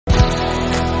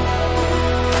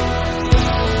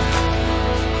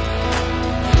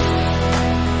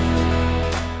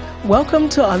Welcome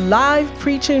to a live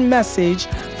preaching message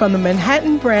from the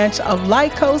Manhattan branch of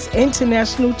Laikos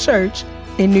International Church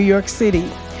in New York City,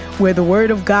 where the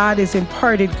Word of God is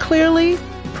imparted clearly,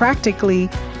 practically,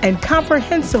 and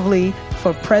comprehensively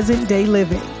for present-day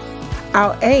living.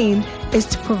 Our aim is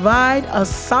to provide a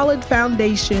solid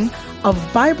foundation of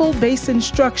Bible-based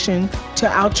instruction to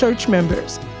our church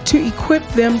members to equip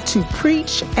them to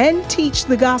preach and teach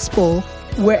the gospel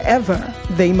wherever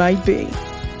they might be.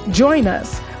 Join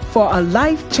us for a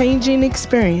life-changing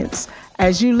experience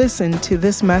as you listen to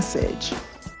this message.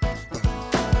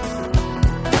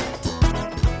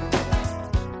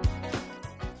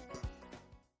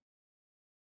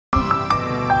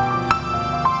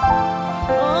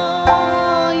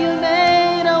 Oh, you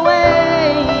made a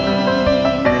way,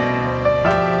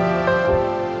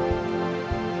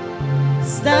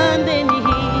 standing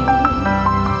here,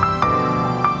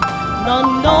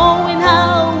 not knowing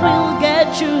how we'll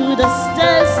get through this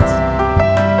test,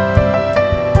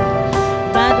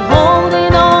 but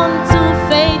holding on to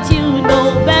faith, you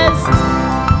know best.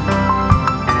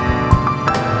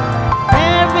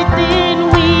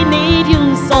 Everything we need,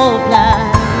 you supply.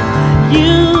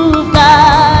 You've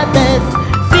got this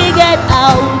figured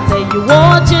out, and you're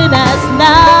watching us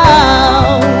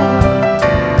now.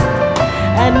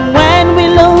 And when we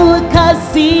look and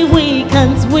see we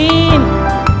can't win,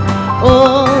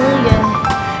 oh yeah,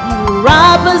 you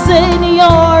wrap us in your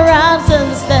arms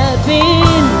and step in.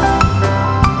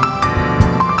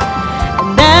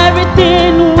 And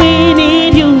everything we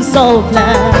need, you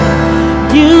supply.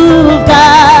 You've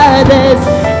got this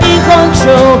in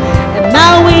control, and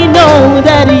now we know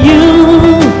that you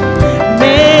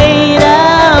made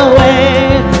a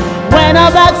way when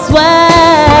our backs were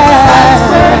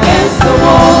against the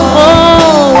wall.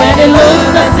 Oh, when it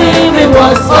looked as if it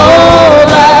was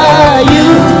over, you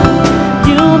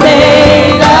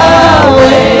made a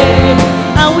way,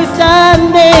 and we're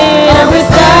standing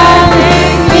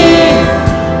here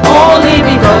only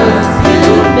because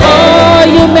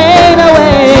you made a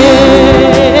way.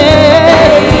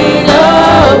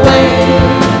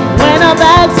 When our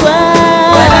backs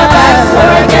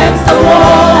were against the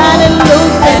wall, and it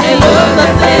looked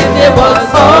as if it was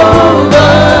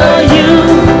over, you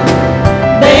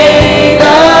made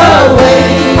a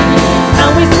way, and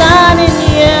we're standing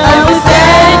here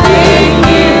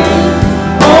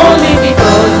only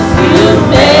because you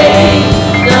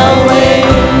made a way.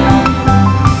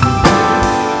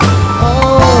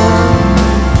 Oh,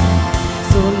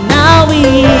 so now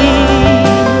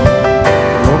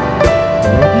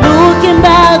looking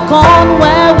back on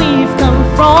where we've come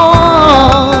from,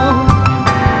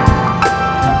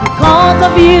 because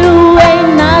of you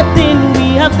ain't nothing we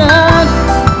have done,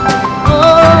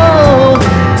 oh,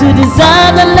 to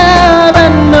deserve the love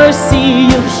and mercy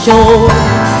you showed.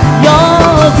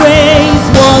 Your grace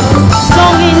was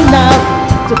strong enough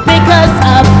to pick us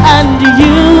up, and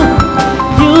you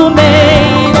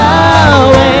made a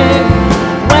way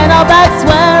when our backs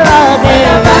were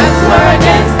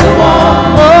against the wall.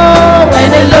 Oh, when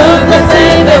it looked as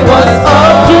if it was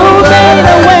over, you made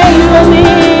a way for me,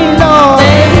 Lord.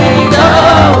 Made a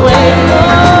way.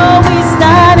 Oh, we're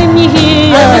standing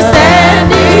here,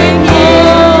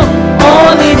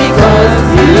 only because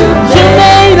you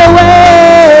made a way.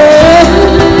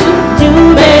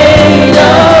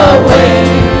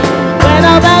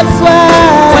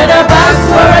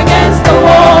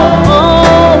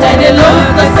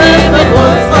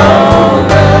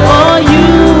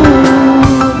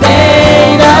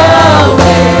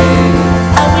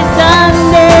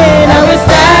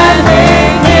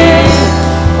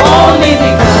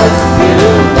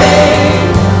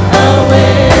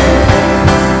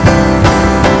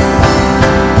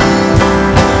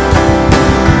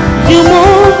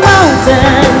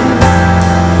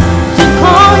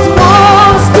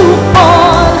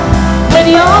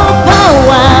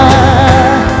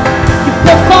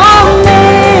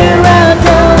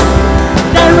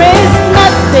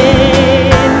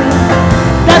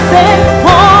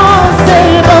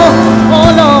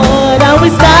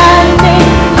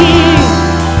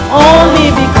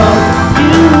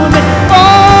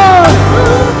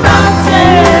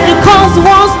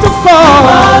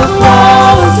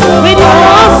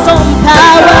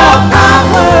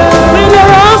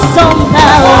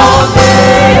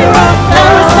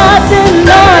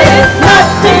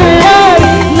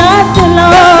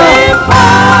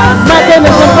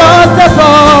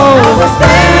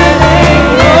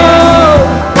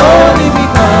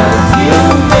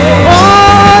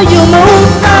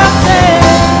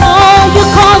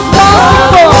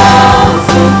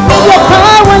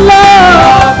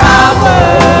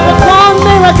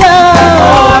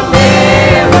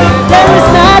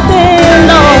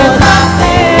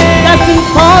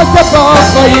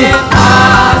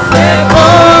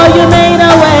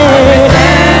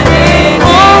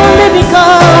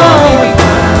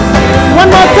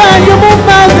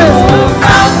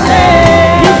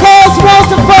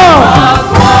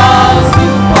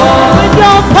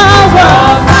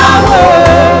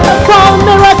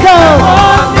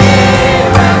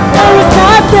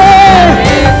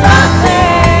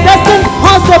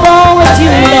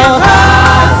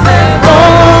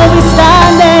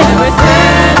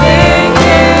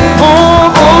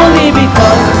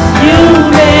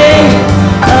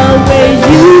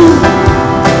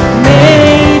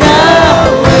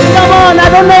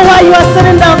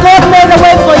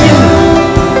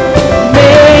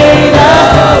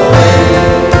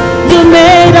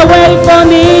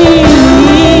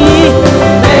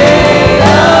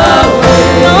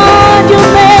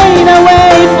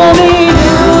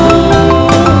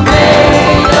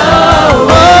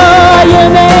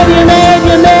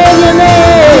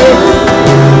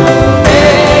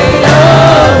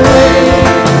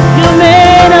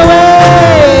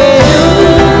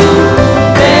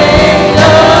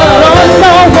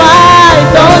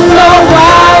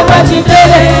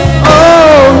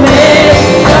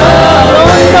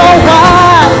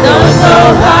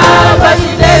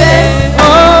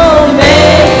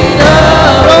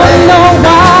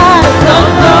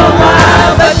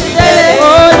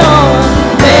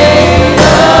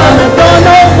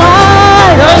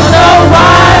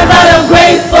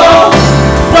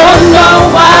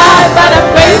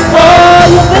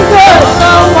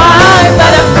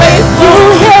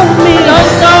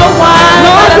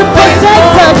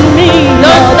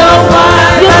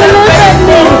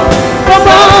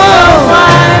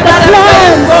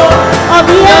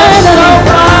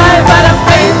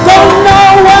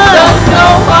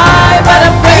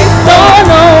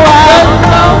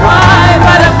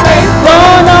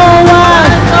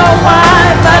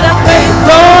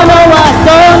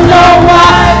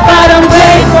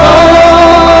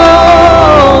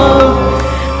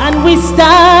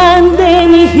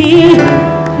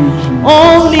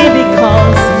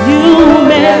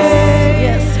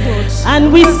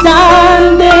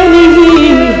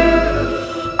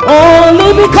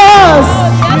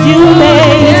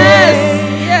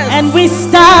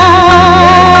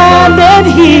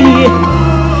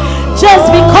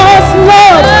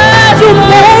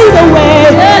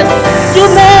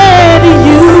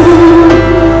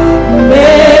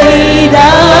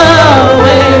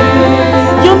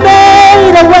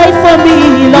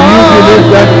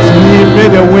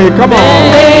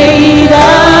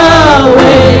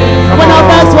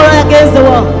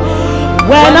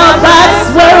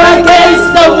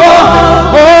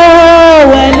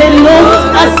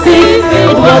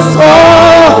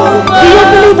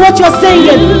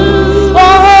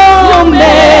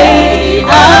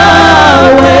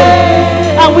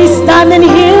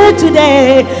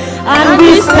 today, and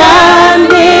we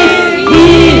standing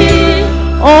here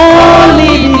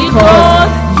only because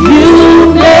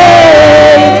you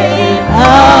made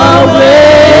a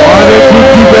way. Why don't you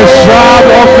give a shout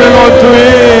offering unto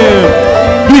him?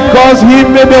 Because he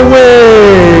made a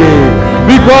way.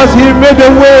 Because he made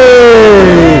a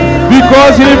way.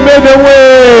 Because he made a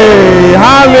way.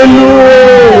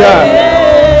 Hallelujah.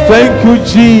 Thank you,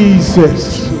 Jesus.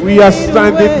 We are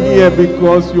standing here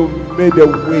because you made a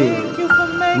way.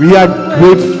 We are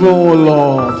grateful,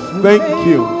 Lord. Thank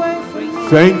you.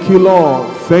 Thank you,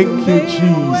 Lord. Thank you,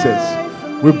 Jesus.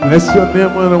 We bless your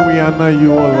name and we honor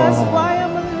you, O Lord.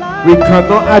 We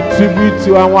cannot attribute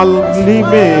to our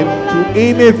living to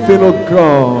anything, O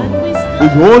God.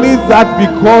 It's only that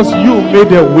because you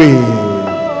made a way.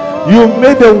 You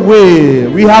made a way.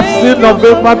 We have seen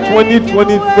November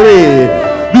 2023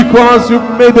 because you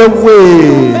made a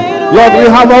way. Lord, we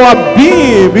have our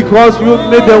being because you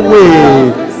made a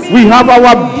way. We have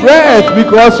our breath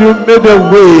because you made a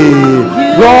way.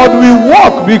 Lord, we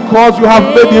walk because you have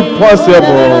made it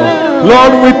possible.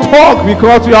 Lord, we talk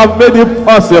because you have made it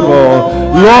possible.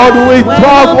 Lord, we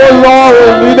talk, oh Lord,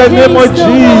 in the name of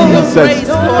Jesus.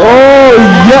 Oh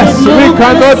yes, we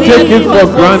cannot take it for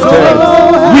granted.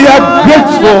 We are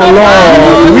grateful,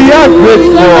 Lord. We are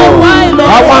grateful.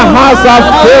 Our hearts are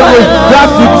filled with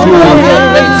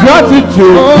gratitude.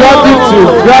 Gratitude,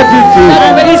 gratitude, gratitude,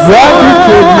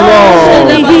 gratitude, Lord.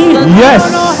 Yes,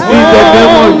 in the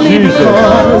name of Jesus.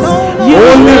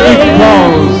 Only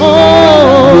because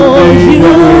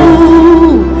you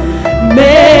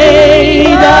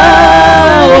made a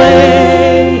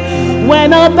way. When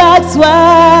our backs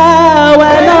were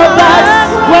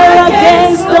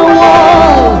against the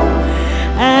wall,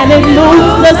 and it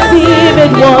looked as if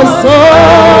it was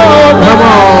over. Come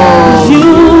on.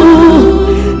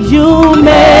 You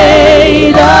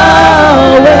made a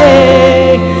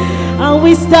way, and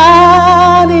we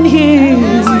standing here.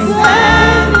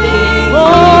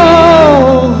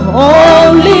 Oh,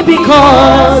 only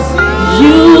because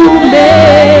you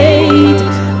made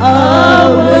a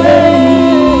way.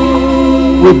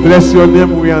 We bless your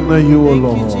name. We honor you, O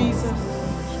Lord.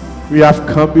 We have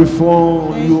come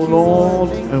before you,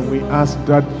 Lord, and we ask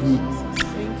that you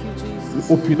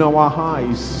open our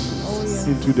eyes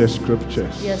into the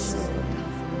scriptures. Yes.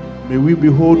 May we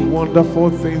behold wonderful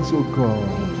things, O God.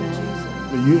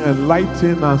 May you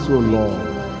enlighten us, O Lord.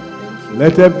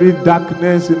 Let every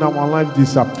darkness in our life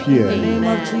disappear. In the name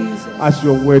of Jesus. As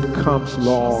your word comes,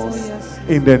 Lord.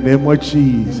 In the name of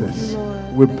Jesus.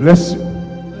 We bless you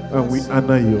and we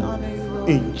honor you.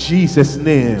 In Jesus'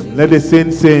 name. Let the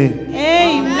saints say,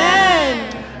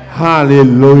 Amen.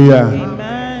 Hallelujah.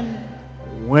 Amen.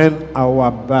 When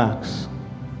our backs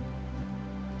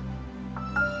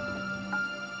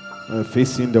are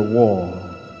facing the wall,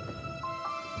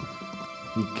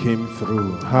 he came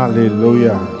through.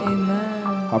 Hallelujah.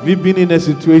 Amen. Have you been in a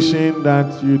situation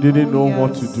that you didn't know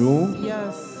what to do?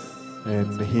 Yes.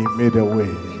 And he made a way. He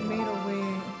made a way.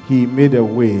 He made a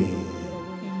way.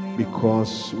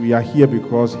 Because we are here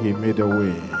because he made a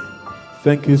way.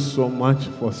 Thank you so much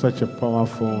for such a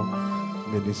powerful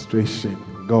ministration.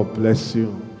 God bless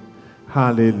you.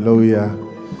 Hallelujah.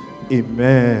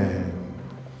 Amen.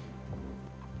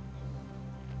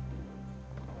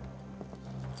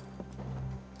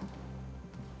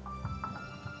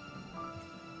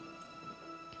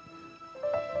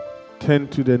 Turn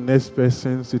to the next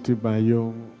person sitting by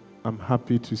you. I'm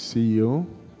happy to see you.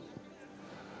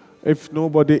 If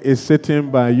nobody is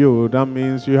sitting by you, that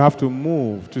means you have to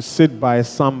move to sit by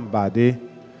somebody.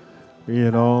 You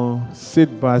know,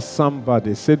 sit by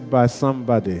somebody, sit by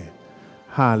somebody.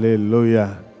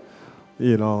 Hallelujah.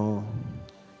 You know,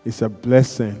 it's a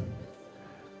blessing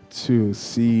to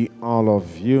see all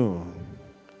of you.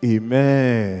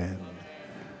 Amen.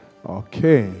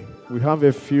 Okay, we have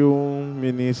a few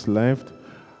minutes left.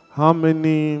 How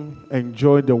many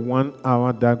enjoyed the 1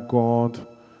 hour that God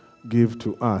give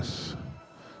to us?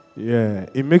 Yeah,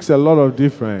 it makes a lot of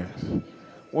difference.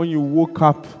 When you woke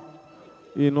up,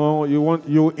 you know,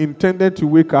 you intended to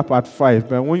wake up at 5,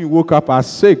 but when you woke up at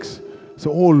 6,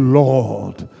 so oh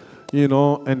Lord, you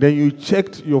know, and then you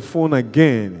checked your phone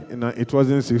again, and it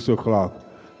wasn't 6 o'clock,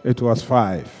 it was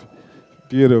 5.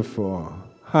 Beautiful.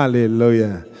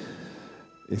 Hallelujah.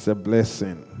 It's a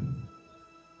blessing.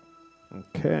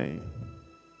 Okay.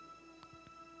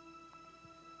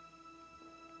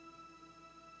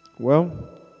 Well,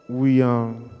 we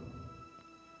are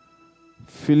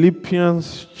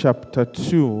Philippians chapter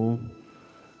 2.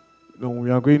 And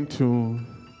we are going to,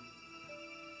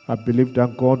 I believe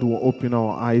that God will open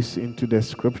our eyes into the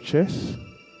scriptures.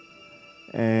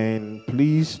 And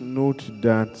please note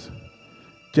that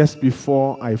just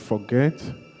before I forget,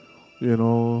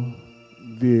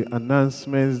 the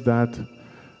announcements that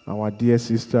our dear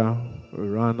sister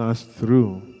ran us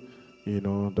through,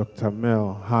 Dr.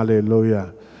 Mel,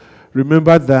 hallelujah.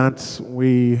 Remember that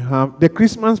we have the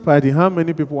Christmas party. How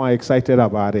many people are excited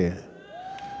about it?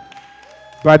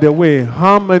 By the way,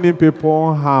 how many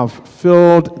people have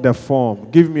filled the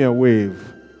form? Give me a wave.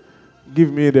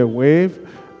 Give me the wave.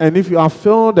 And if you have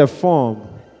filled the form,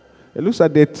 it looks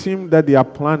like the team that they are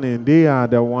planning, they are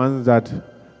the ones that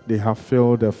they have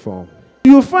filled the form.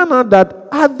 You find out that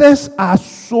others are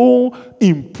so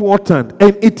important,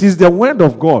 and it is the word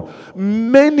of God.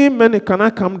 Many, can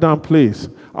I come down, please?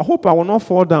 I hope I will not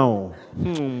fall down.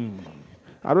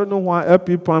 I don't know why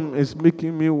EpiPalm is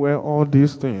making me wear all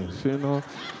these things, look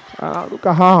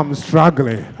at how I'm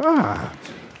struggling. Why?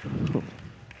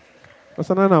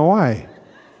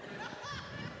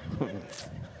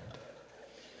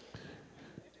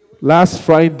 Last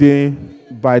Friday,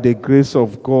 by the grace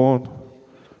of God,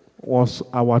 was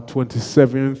our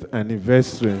 27th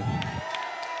anniversary.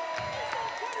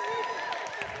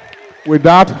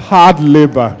 Without hard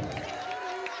labor.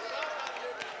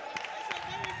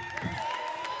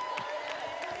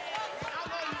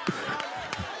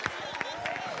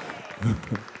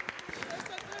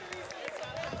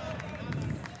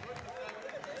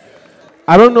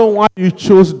 I don't know why you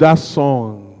chose that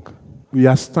song. We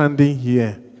are standing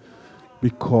here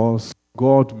because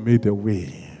God made a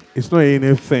way. It's not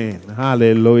anything.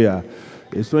 Hallelujah.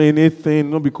 It's not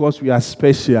anything, not because we are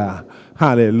special.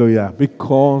 Hallelujah.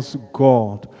 Because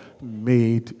God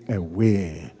made a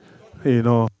way. I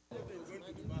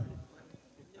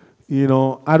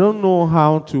don't know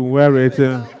how to wear it.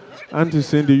 Auntie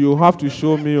Cindy, you have to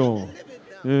show me.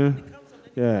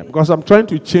 Yeah, because I'm trying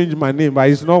to change my name, but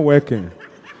it's not working.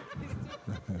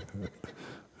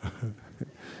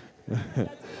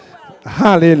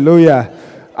 Hallelujah.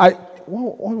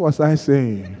 What was I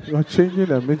saying? You are changing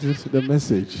the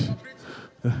message.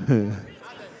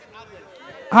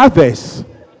 Others.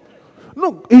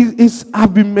 No,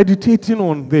 I've been meditating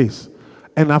on this,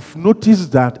 and I've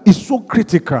noticed that it's so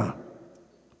critical.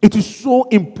 It is so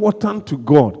important to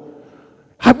God.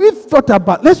 Have you thought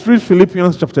about, let's read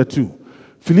Philippians chapter 2.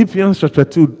 Philippians chapter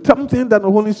 2, something that the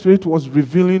Holy Spirit was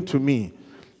revealing to me.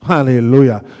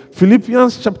 Hallelujah.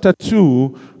 Philippians chapter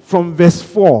 2 from verse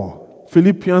 4.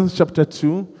 Philippians chapter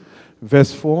 2,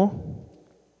 verse 4.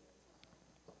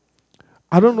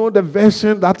 I don't know the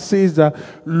version that says that,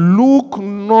 look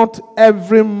not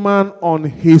every man on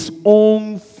his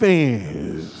own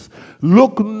things.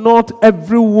 Look not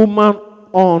every woman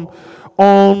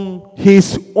on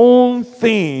his own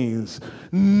things.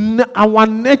 Our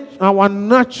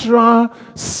natural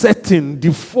setting,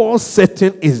 default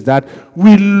setting is that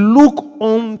we look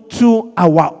onto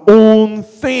our own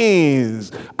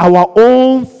things. Our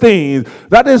own things.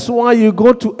 That is why you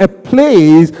go to a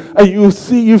place and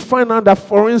you find out that,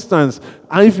 for instance,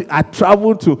 if I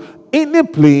travel to any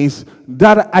place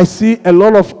that I see a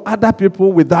lot of other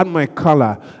people without my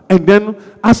color, and then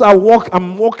as I walk,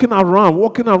 I'm walking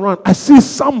around, I see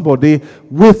somebody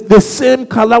with the same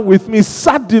color with me.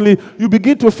 Suddenly, you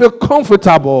begin to feel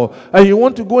comfortable, and you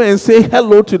want to go and say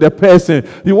hello to the person.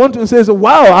 You want to say,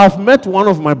 wow, I've met one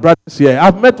of my brothers here.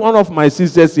 I've met one of my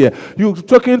sisters here. You're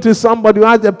talking to somebody, you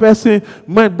ask the person,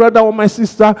 my brother or my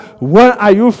sister, where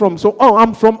are you from? So,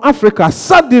 I'm from Africa.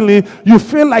 Suddenly, you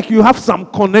feel like you have some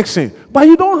connection, but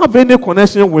you don't have any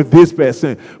connection with this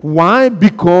person. Why?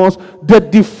 Because the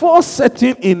default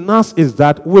setting in us is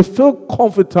that we feel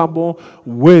comfortable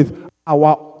with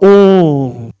our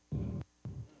own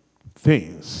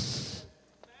things.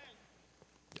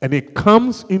 And it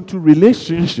comes into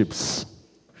relationships.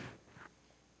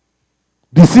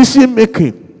 Decision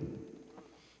making.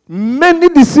 Many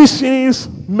decisions,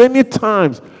 many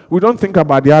times, we don't think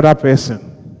about the other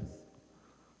person.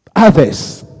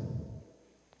 Others.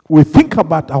 We think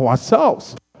about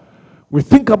ourselves. We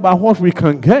think about what we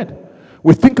can get.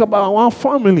 We think about our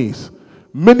families.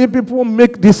 Many people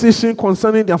make decisions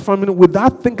concerning their family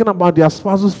without thinking about their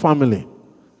spouse's family.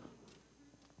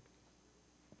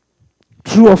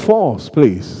 True or false,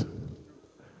 please?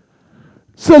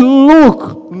 So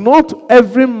look, not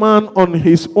every man on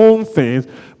his own things,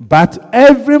 but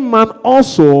every man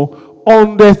also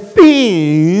on the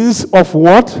things of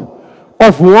what?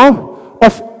 Of what?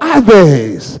 Of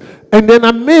others. And then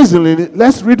amazingly,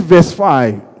 let's read verse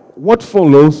 5. What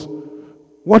follows?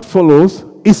 What follows?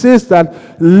 It says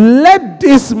that let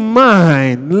this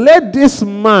mind,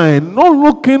 not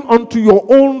looking unto your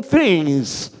own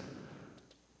things,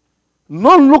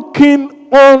 not looking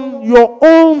on your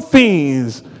own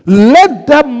things, Let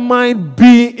that mind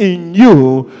be in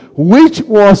you, which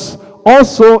was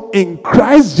also in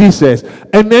Christ Jesus.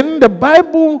 And then the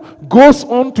Bible goes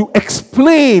on to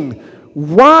explain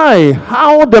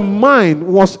how the mind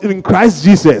was in Christ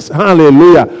Jesus.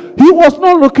 Hallelujah. He was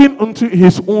not looking into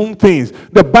his own things.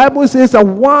 The Bible says that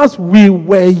whilst we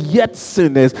were yet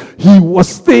sinners, he was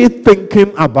still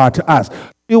thinking about us.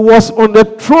 He was on the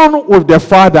throne with the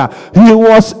Father. He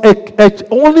was a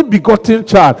only begotten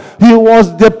child. He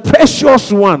was the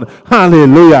precious one.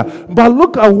 Hallelujah. But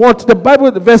look at what the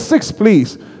Bible, verse 6,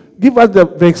 please. Give us the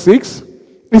verse 6.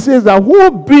 It says that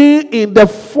who being in the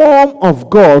form of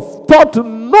God thought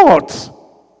not.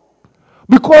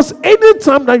 Because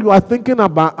anytime that you are thinking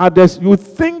about others, you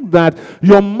think that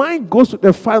your mind goes to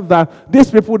the fact that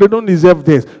these people, they don't deserve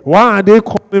this. Why are they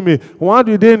calling me? Why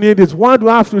do they need this? Why do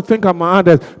I have to think about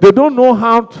others? They don't know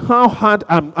how hard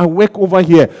I work over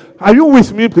here. Are you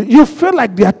with me? You feel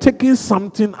like they are taking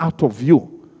something out of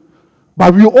you.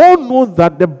 But we all know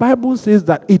that the Bible says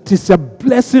that it is a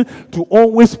blessing to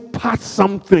always pass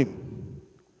something.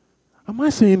 Am I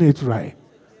saying it right?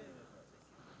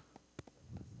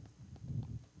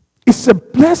 It's a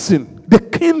blessing.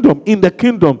 In the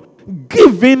kingdom,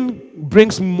 giving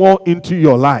brings more into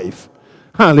your life.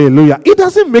 Hallelujah. It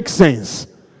doesn't make sense.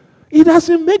 It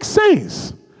doesn't make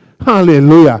sense.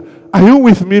 Hallelujah. Are you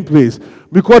with me, please?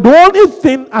 Because the only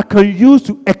thing I can use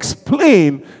to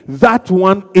explain that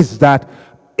one is that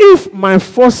if my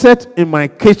faucet in my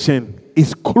kitchen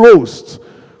is closed,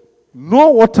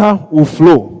 no water will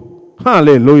flow.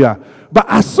 Hallelujah. But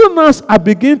as soon as I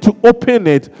begin to open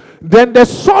it, then the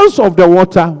source of the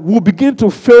water will begin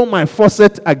to fill my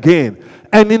faucet again.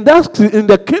 And in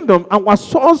the kingdom, our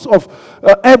source of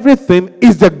everything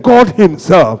is the God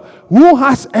himself, who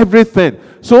has everything.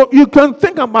 So you can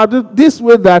think about it this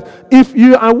way, that if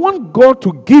I want God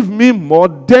to give me more,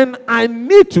 then I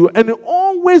need to. And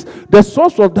always the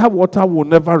source of that water will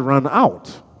never run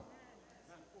out.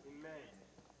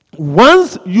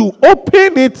 Once you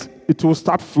open it, it will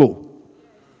start flow.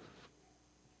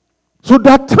 So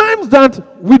there are times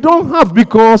that we don't have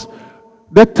because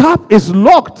the tap is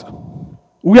locked.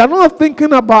 We are not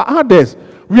thinking about others.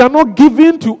 We are not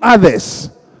giving to others.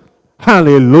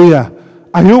 Hallelujah.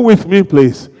 Are you with me,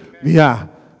 please? Yeah.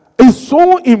 It's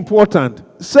so important.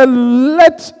 So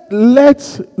let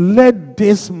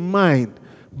this mind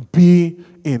be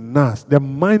in us. The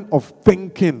mind of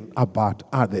thinking about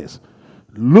others.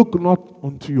 Look not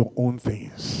unto your own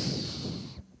things.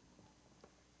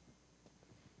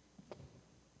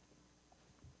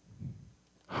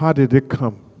 How did it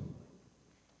come?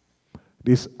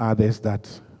 These others that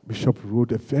Bishop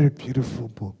wrote a very beautiful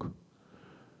book.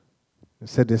 He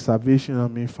said the Salvation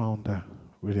Army founder,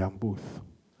 William Booth.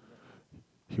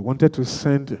 He wanted to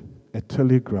send a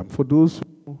telegram. For those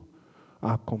who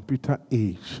are computer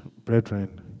age,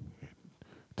 brethren,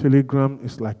 telegram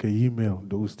is like an email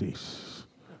those days.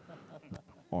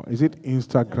 Or is it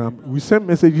Instagram? We send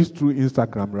messages through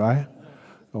Instagram, right?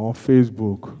 Or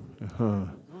Facebook.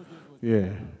 Yeah,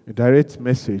 a direct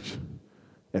message,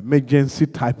 emergency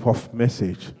type of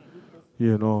message,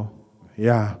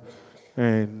 yeah.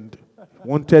 And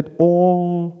wanted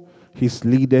all his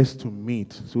leaders to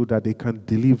meet so that they can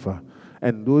deliver.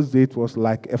 And those days it was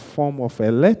like a form of a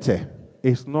letter.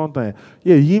 It's not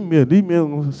email. The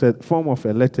email is a form of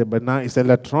a letter, but now it's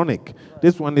electronic.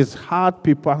 This one is hard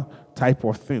paper type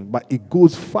of thing, but it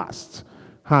goes fast.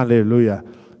 Hallelujah.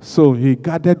 So he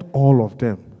gathered all of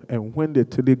them. And when the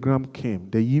telegram came,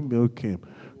 the email came,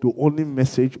 the only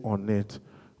message on it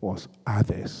was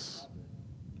others.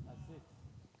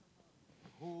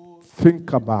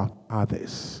 Think about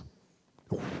others.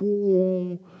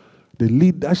 Who the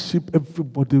leadership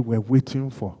everybody were waiting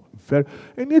for.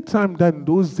 Anytime that in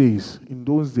those days,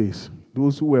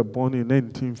 those who were born in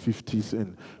 1950s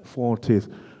and 40s,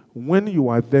 when you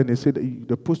are there, they said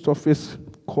the post office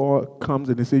call comes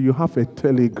and they say you have a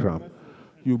telegram.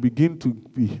 You begin to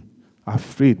be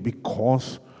afraid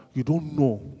because you don't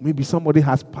know. Maybe somebody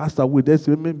has passed away.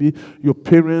 Maybe your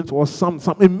parents or some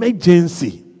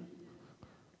emergency.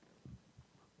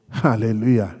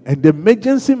 Hallelujah. And the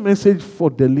emergency message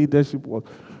for the leadership was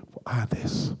for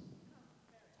others.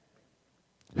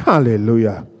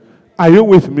 Hallelujah. Are you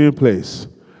with me, please?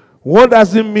 What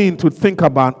does it mean to think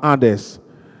about others?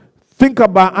 Think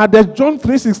about others. John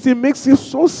 3:16 makes it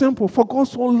so simple. For God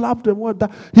so loved the world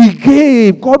that he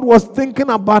gave. God was thinking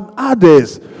about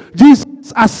others.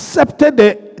 Jesus accepted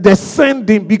the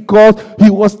sending because he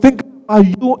was thinking about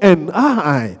you and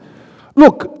I.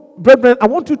 Look, brethren, I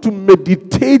want you to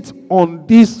meditate on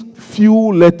these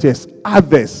few letters,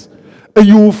 others. And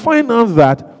you will find out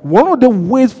that one of the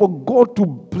ways for God to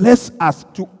bless us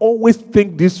to always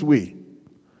think this way.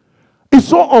 It's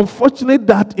so unfortunate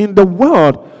that in the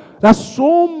world there's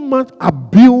so much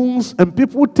abuse and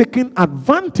people taking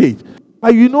advantage.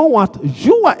 But you know what?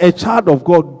 You are a child of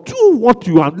God. Do what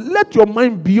you are. Let your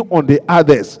mind be on the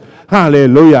others.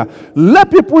 Hallelujah.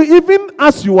 Let people, even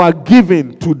as you are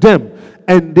giving to them,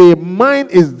 and their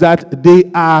mind is that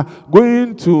they are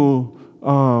going to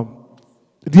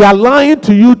they are lying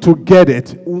to you to get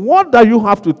it. What do you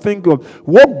have to think of?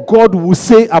 What God will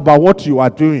say about what you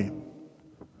are doing.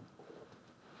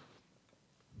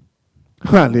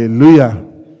 Hallelujah.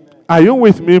 Are you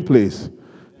with me, please?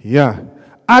 Yeah.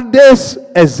 Others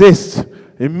exist.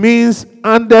 It means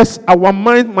others, our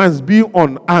mind must be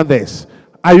on others.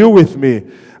 Are you with me?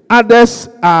 Others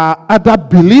are other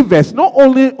believers, not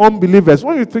only unbelievers.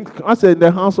 When you think, I said, in the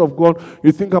house of God,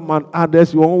 you think about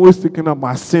others, you're always thinking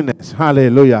about sinners.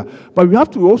 Hallelujah. But we have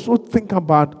to also think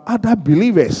about other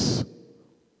believers.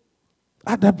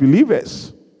 Other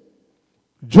believers.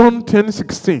 John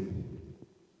 10:16.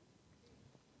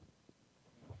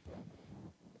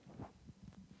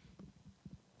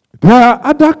 There are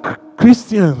other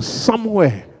Christians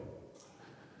somewhere.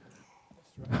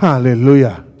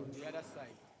 Hallelujah.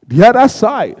 The other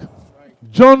side.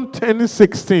 John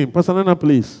 10:16. Pastor Nana,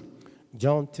 please.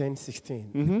 John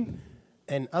 10:16.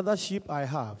 And other sheep I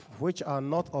have, which are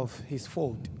not of his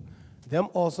fold, them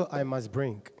also I must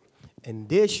bring. And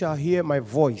they shall hear my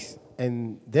voice,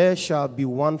 and there shall be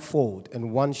one fold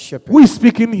and one shepherd. Who is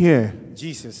speaking here?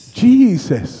 Jesus.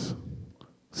 Jesus.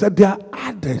 Said there are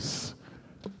others.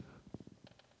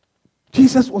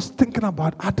 Jesus was thinking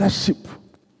about other sheep.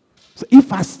 So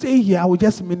if I stay here, I will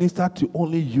just minister to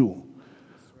only you.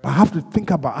 But I have to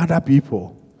think about other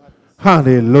people.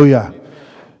 Hallelujah.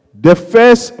 The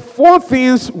first 4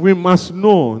 things we must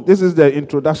know. This is the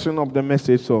introduction of the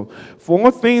message. So 4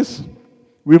 things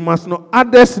we must know.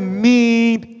 Others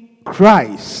need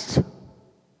Christ.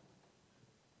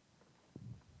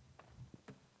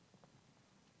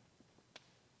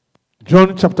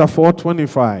 John chapter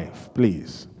 4:25,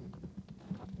 please.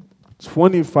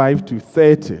 25 to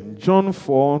 30. John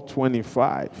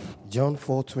 4:25. John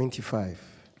 4:25.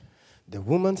 The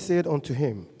woman said unto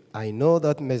him, I know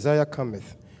that Messiah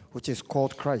cometh, which is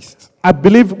called Christ. I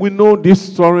believe we know this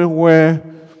story where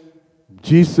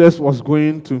Jesus was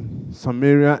going to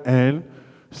Samaria and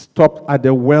stopped at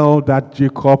the well that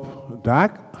Jacob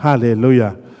dug.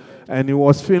 Hallelujah. And he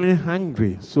was feeling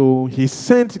hungry. So he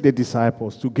sent the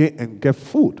disciples to get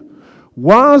food.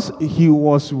 Whilst he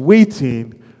was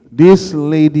waiting, this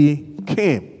lady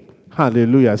came.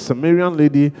 Hallelujah. A Samaritan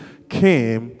lady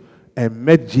came and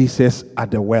met Jesus at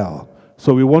the well.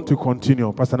 So we want to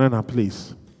continue. Pastor Nana,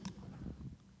 please.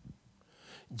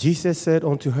 Jesus said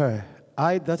unto her,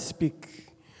 I that speak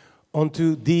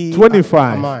unto thee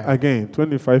 25 again.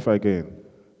 25 again.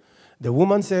 The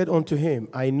woman said unto him,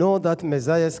 I know that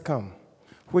Messiah is come,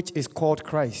 which is called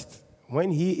Christ.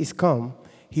 When he is come,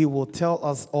 he will tell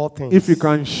us all things. If you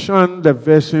can shun the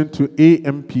version to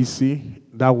AMPC,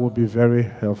 that would be very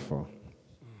helpful.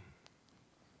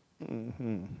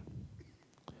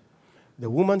 The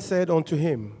woman said unto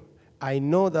him, I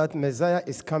know that Messiah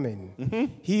is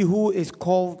coming, he who is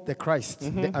called the Christ,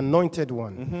 the anointed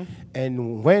one.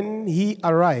 And when he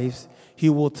arrives, he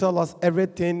will tell us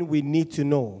everything we need to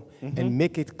know and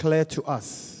make it clear to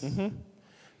us.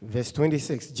 Verse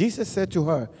 26, Jesus said to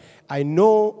her, I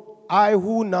know I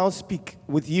who now speak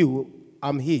with you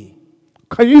am he.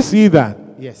 Can you see that?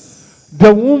 Yes.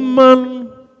 The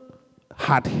woman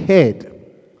had heard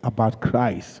about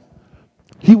Christ.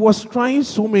 He was trying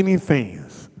so many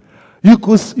things. You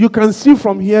can see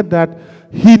from here that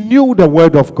he knew the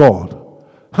word of God.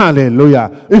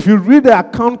 Hallelujah. If you read the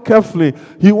account carefully,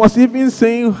 he was even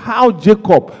saying how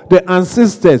Jacob, the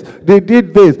ancestors, they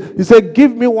did this. He said,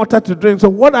 give me water to drink. So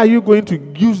what are you going to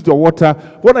use the water?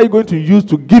 What are you going to use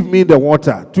to give me the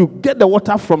water? To get the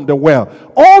water from the well.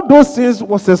 All those things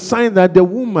was a sign that the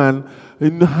woman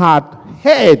had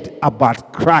heard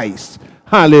about Christ.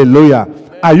 Hallelujah.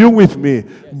 Are you with me?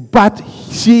 But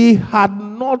she had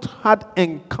not had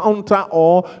encounter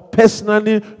or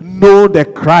personally know the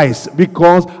Christ,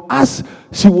 because as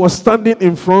she was standing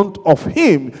in front of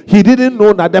him, he didn't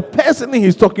know that the person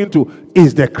he's talking to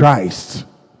is the Christ.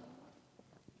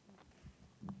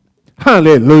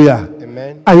 Hallelujah.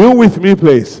 Amen. Are you with me,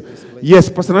 please? Yes,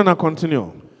 Pastor Nana,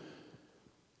 continue.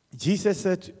 Jesus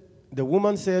said, the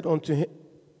woman said unto him,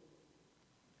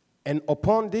 and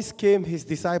upon this came his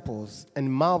disciples,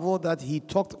 and marveled that he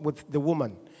talked with the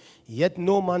woman. Yet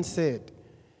no man said,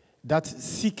 that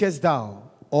seekest thou,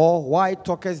 or why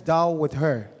talkest thou with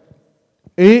her?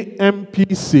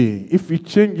 AMPC. If we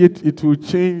change it, it will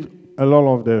change a lot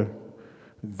of the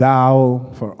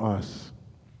thou for us.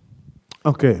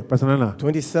 Okay, Pastor Nana.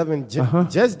 27.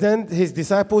 Just then his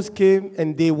disciples came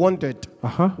and they wondered,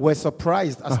 were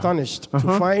surprised, astonished to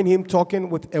find him talking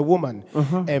with a woman,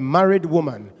 a married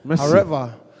woman. Mercy.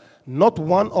 However, not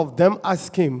one of them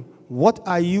asked him, "What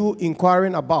are you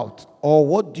inquiring about?" or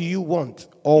 "What do you want?"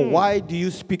 or "Why do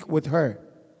you speak with her?"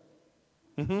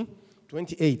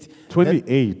 28.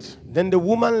 28. Then the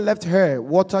woman left her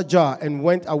water jar and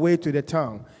went away to the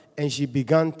town, and she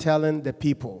began telling the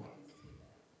people.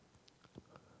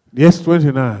 Yes,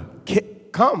 29.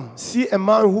 Come, see a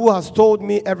man who has told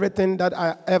me everything that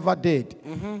I ever did.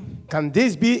 Can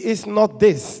this be, is not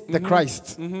this the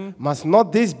Christ? Must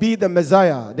not this be the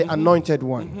Messiah, the anointed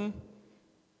one?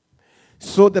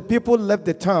 So the people left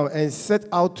the town and set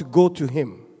out to go to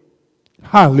him.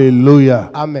 Hallelujah.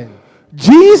 Amen.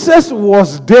 Jesus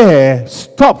was there,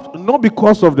 stopped, not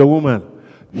because of the woman.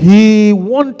 He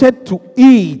wanted to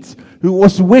eat. He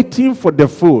was waiting for the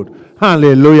food.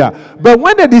 Hallelujah. But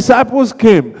when the disciples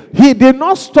came, he did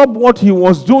not stop what he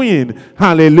was doing.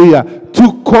 Hallelujah.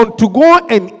 To go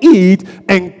and eat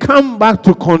and come back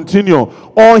to continue.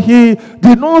 Or he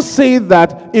did not say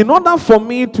that in order for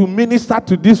me to minister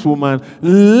to this woman,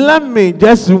 let me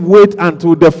just wait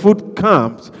until the food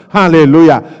comes.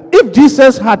 Hallelujah. If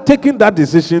Jesus had taken that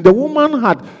decision, the woman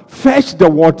had fetched the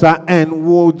water and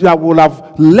would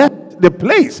have left the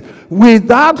place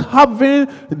without having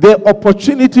the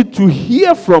opportunity to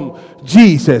hear from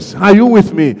Jesus. Are you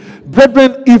with me?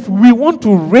 Brethren, if we want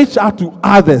to reach out to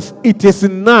others, it is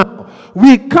now.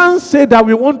 We can't say that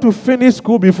we want to finish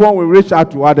school before we reach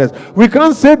out to others. We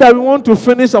can't say that we want to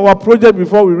finish our project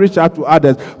before we reach out to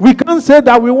others. We can't say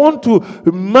that we want to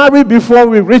marry before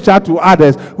we reach out to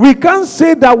others. We can't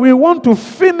say that we want to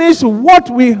finish what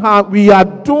we are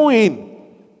doing.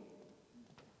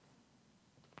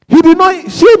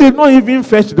 She did not even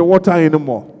fetch the water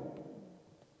anymore.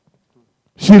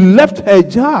 She left her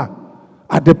jar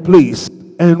at the place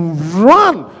and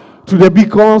ran to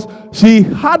because she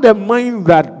had a mind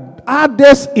that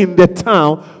others in the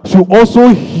town should also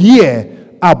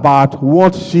hear about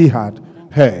what she had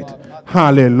heard.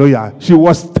 Hallelujah. She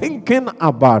was thinking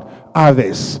about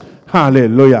others.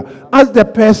 Hallelujah. As the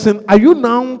person, are you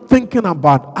now thinking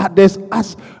about others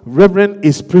as Reverend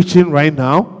is preaching right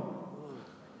now?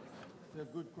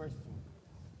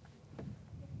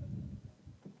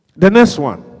 The next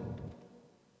one.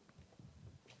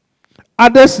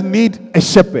 Others need a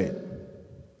shepherd.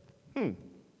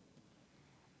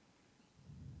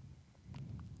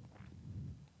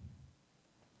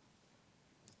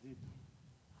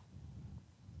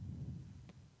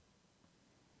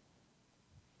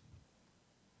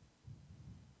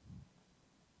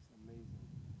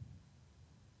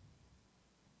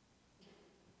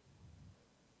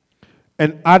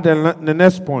 And at the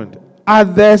next point,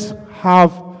 others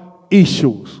have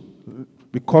issues.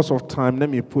 Because of time, let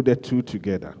me put the two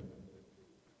together.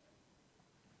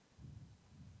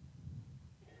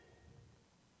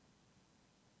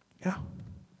 Yeah.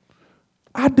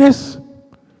 Others,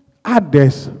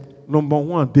 number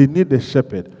one, they need a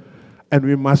shepherd. And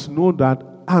we must know that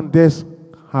others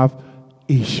have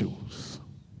issues.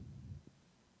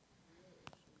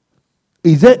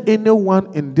 Is there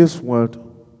anyone in this world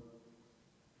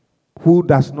who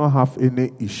does not have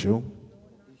any issue?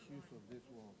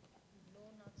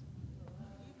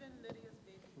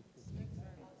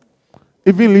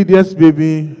 Even Lydia's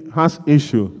baby has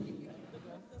issue.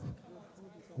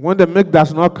 When the milk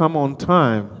does not come on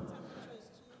time,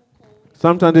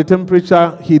 sometimes the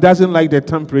temperature, he doesn't like the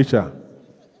temperature.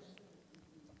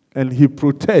 And he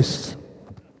protests.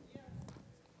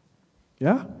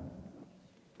 Yeah?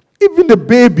 Even the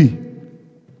baby.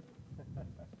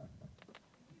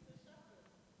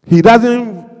 He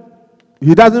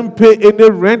doesn't pay any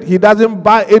rent. He doesn't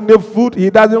buy any food. He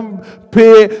doesn't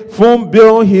pay phone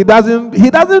bill. He doesn't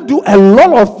do a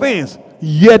lot of things.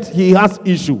 Yet he has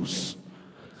issues.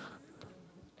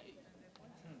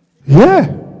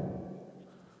 Yeah.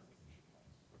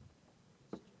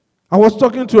 I was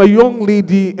talking to a young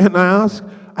lady and I asked,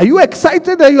 "Are you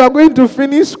excited that you are going to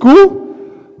finish school?"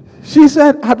 She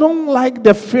said, "I don't like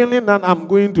the feeling that I'm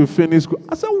going to finish school."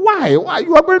 I said, "Why? Why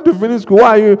you are going to finish school?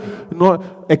 Why are you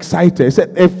not excited?" She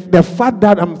said, "If the fact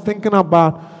that I'm thinking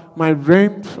about my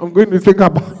rent, I'm going to think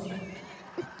about."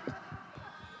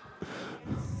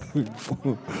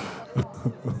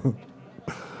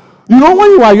 You know,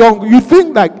 when you are young, you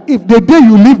think that if the day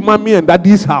you leave mommy and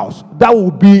daddy's house, that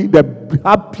will be the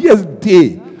happiest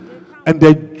day and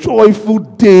the joyful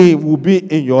day will be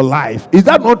in your life. Is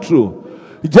that not true?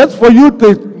 Just for you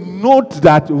to note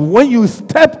that when you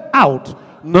step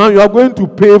out, now you are going to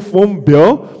pay phone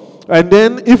bill. And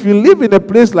then if you live in a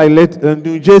place like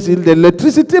New Jersey, the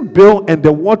electricity bill and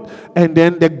the water and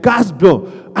then the gas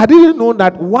bill. I didn't know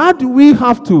that. Why do we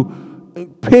have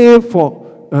to pay for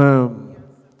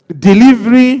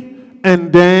delivery,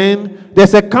 and then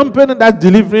there's a company that's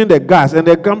delivering the gas and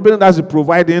the company that's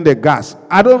providing the gas?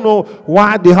 I don't know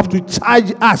why they have to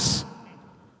charge us,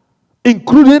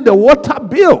 including the water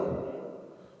bill.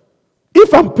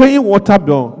 If I'm paying water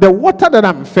bill, the water that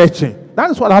I'm fetching,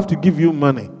 that's what I have to give you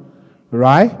money,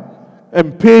 right?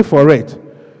 And pay for it.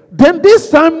 Then this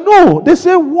time, no, they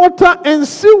say water and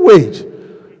sewage.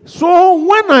 So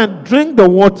when I drink the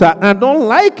water and I don't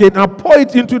like it, I pour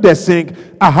it into the sink,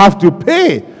 I have to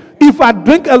pay. If I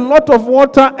drink a lot of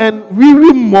water and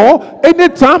really more,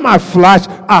 anytime I flush,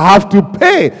 I have to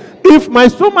pay. If my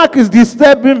stomach is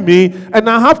disturbing me and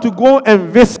I have to go and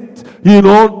visit,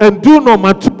 and do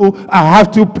number 2, I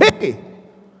have to pay.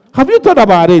 Have you thought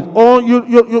about it? Or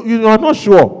you are not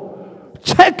sure?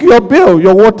 Check your bill,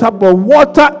 your water bill,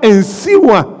 water and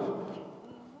sewer.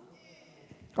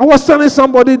 I was telling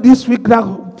somebody this week that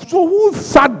who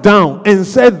sat down and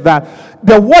said that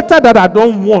the water that I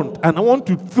don't want and I want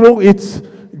to throw it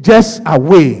just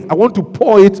away. I want to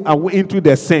pour it away into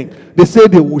the sink. They say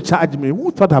they will charge me.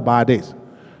 Who thought about this?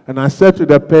 And I said to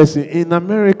the person, in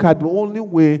America, the only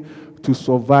way to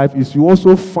survive is you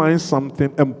also find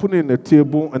something and put it in the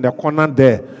table in the corner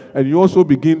there, and you also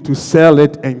begin to sell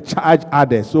it and charge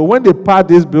others. So when they pass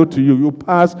this bill to you, you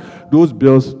pass those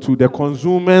bills to the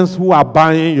consumers who are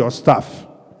buying your stuff.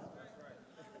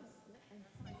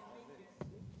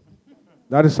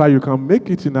 That is how you can make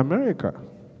it in America.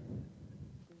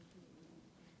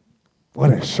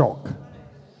 What a shock.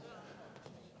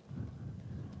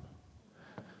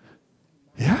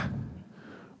 Yeah.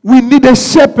 We need a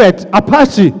shepherd,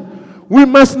 Apache. We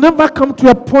must never come to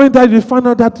a point that we find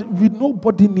out that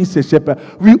nobody needs a shepherd.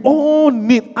 We all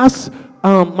need, as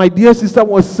my dear sister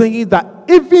was saying, that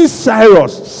even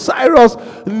Cyrus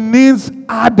needs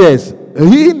others.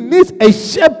 He needs a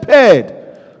shepherd.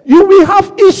 We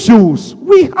have issues.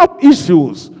 We have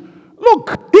issues.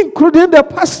 Look, including the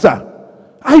pastor.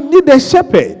 I need a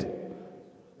shepherd.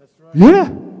 That's right.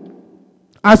 Yeah.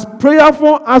 As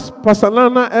prayerful as Pastor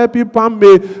Lana people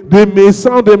may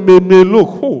sound, they may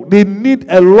look, they need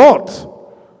a lot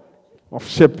of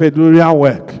shepherdorial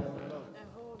work.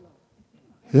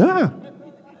 Yeah.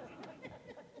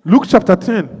 Luke chapter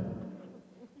 10.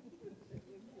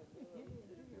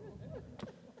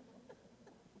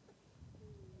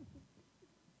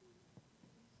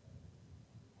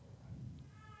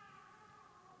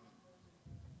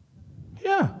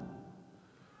 Yeah.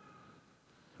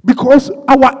 Because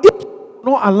our issues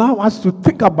don't allow us to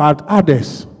think about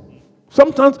others.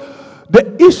 Sometimes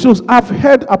the issues, I've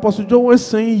heard Apostle Joe was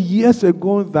saying years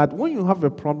ago that when you have a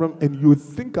problem and you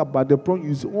think about the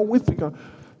problem, you always think,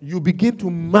 you begin to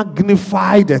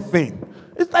magnify the thing.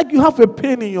 It's like you have a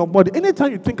pain in your body.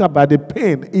 Anytime you think about the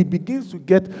pain, it begins to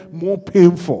get more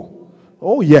painful.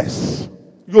 Oh, yes.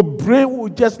 Your brain will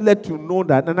just let you know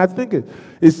that. And I think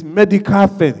it's medical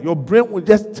thing. Your brain will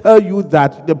just tell you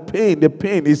that the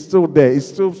pain is still there. It's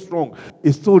still strong.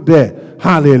 It's still there.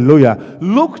 Hallelujah.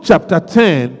 Luke chapter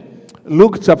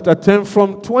 10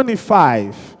 from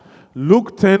 25.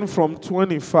 Luke 10 from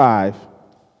 25.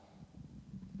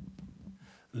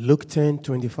 Luke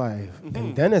 10:25.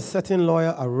 And then a certain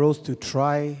lawyer arose to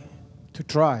test,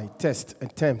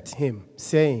 and tempt him,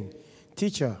 saying,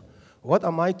 Teacher, what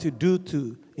am I to do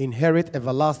to inherit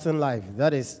everlasting life?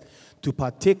 That is, to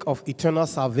partake of eternal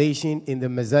salvation in the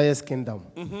Messiah's kingdom.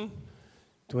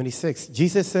 26.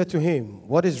 Jesus said to him,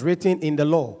 what is written in the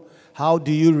law? How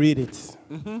do you read it?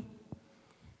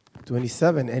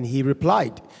 27. And he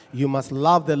replied, you must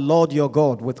love the Lord your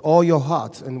God with all your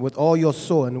heart and with all your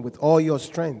soul and with all your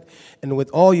strength and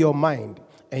with all your mind,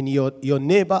 and your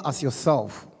neighbor as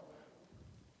yourself.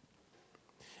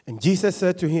 And Jesus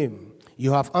said to him,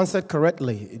 you have answered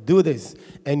correctly. Do this,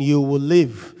 and you will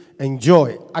live,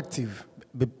 enjoy, active,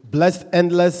 be blessed,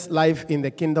 endless life in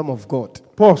the kingdom of God.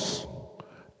 Pause.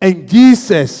 And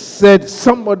Jesus said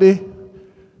somebody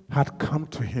had come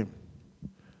to him.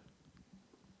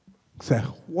 Said,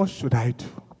 what should I do?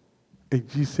 And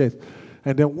Jesus said,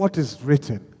 and then what is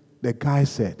written? The guy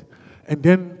said. And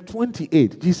then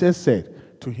 28, Jesus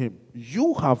said to him,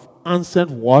 you have answered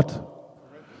what?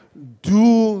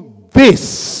 Do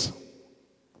this.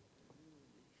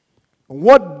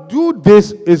 What do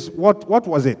this is, what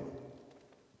was it?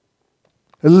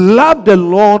 Love the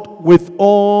Lord with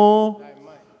all,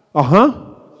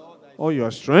 all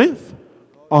your strength.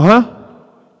 If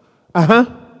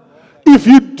if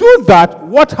you do that,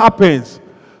 what happens?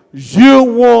 You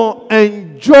will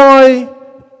enjoy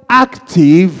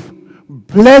active,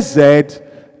 blessed,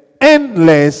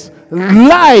 endless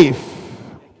life.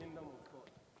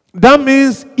 That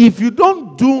means if you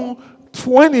don't do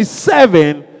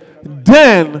 27,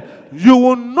 then you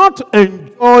will not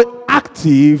enjoy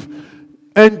active,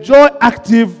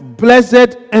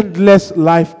 blessed, endless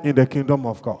life in the kingdom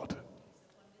of God.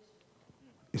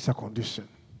 It's a condition.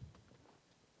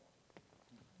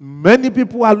 Many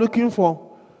people are looking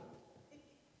for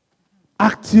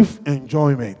active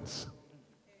enjoyment,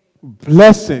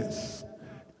 blessings,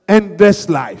 endless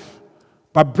life.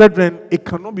 But brethren, it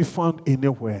cannot be found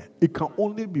anywhere. It can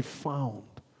only be found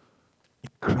in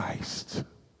Christ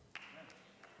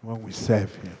when we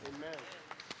serve him. Amen.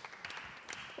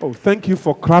 Oh, thank you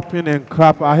for clapping and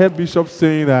clap. I heard Bishop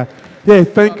saying that. Yeah,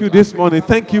 thank you this morning.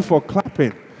 Thank you for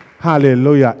clapping.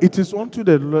 Hallelujah. It is unto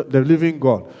the living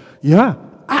God. Yeah.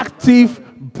 Active,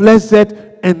 blessed,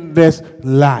 endless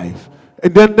life.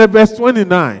 And then the verse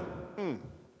 29.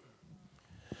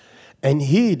 And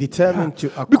he determined to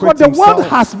acquit because the himself. world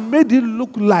has made it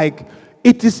look like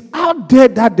it is out there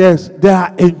that there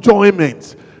are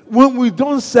enjoyments. When we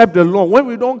don't serve the Lord, when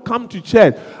we don't come to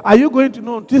church, are you going to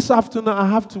know this afternoon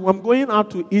I'm going out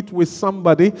to eat with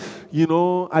somebody,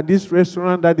 at this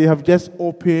restaurant that they have just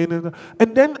opened.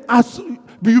 And then as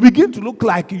you begin to look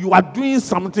like you are doing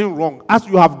something wrong as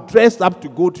you have dressed up to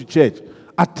go to church.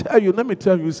 Let me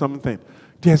tell you something.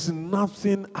 There's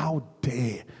nothing out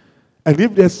there. And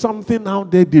if there's something out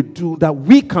there they do that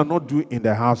we cannot do in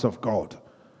the house of God,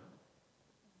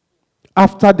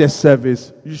 after the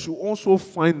service, you should also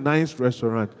find nice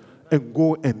restaurant and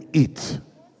go and eat.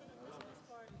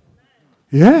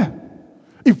 Yeah.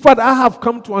 In fact, I have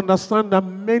come to understand that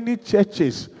many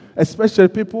churches, especially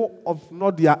people of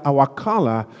not our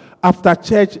color, after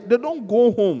church, they don't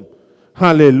go home.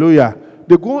 Hallelujah.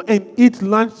 They go and eat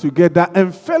lunch together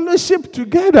and fellowship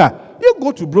together. You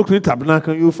go to Brooklyn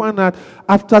Tabernacle, you'll find out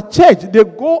after church, they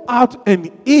go out and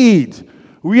eat.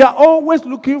 We are always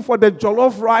looking for the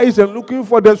jollof rice and looking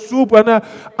for the soup, and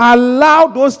allow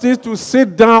those things to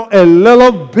sit down a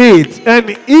little bit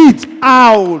and eat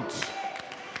out.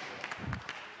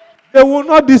 They will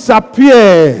not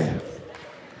disappear.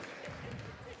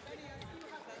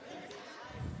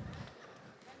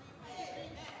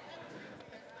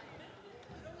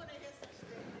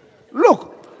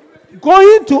 Look,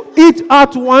 going to eat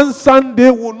out one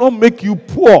Sunday will not make you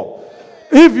poor.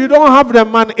 If you don't have the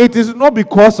money, it is not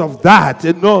because of that.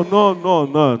 No.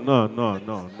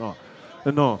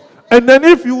 And then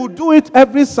if you do it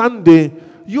every Sunday,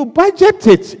 you budget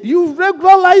it. You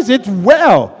regularize it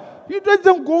well. You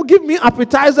don't go give me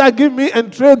appetizer, give me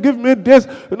entree, give me this.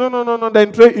 No. The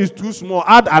entree is too small.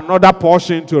 Add another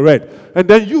portion to it. And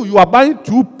then you are buying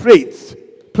 2 plates.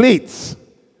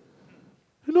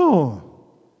 No.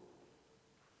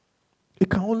 It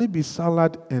can only be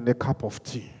salad and a cup of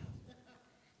tea.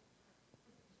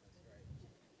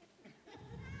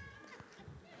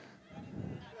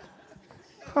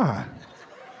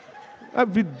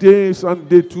 Every day,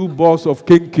 Sunday, 2 balls of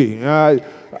kinky.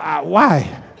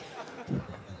 Why?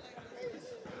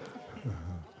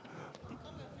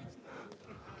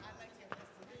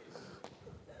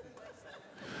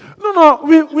 No.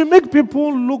 We make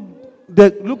people look.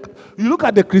 You look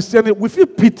at the Christianity. We feel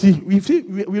pity.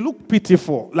 We look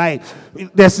pitiful. Like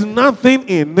there's nothing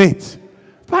in it.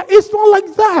 But it's not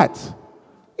like that.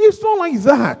 It's not like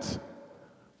that.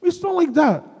 It's not like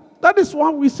that. That is why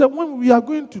we said when we are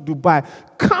going to Dubai,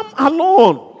 come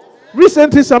alone.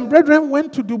 Recently, some brethren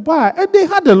went to Dubai and they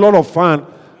had a lot of fun.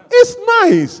 It's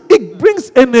nice. It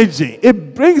brings energy.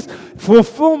 It brings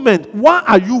fulfillment. Why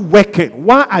are you working?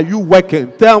 Why are you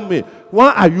working? Tell me.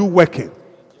 Why are you working?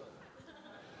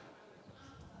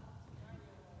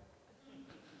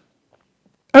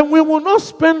 And we will not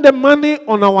spend the money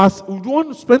on we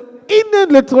won't spend any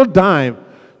little dime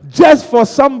just for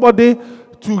somebody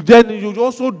to then you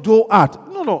also do art.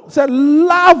 No. Say,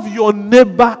 love your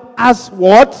neighbor as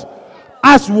what?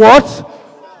 As what?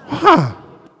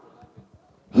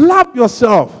 Love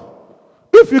yourself.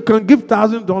 If you can give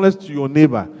 $1,000 to your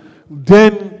neighbor,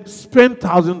 then spend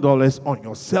 $1,000 on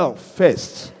yourself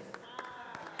first.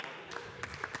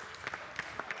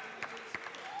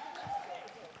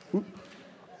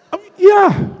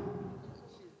 Yeah.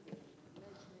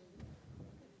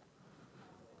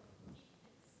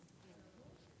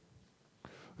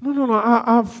 No.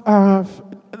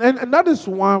 And that is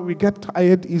why we get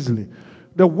tired easily.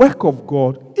 The work of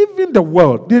God, even the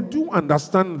world, they do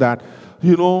understand that,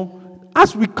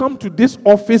 as we come to this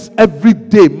office every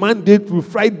day, Monday through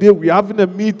Friday, we're having a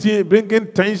meeting,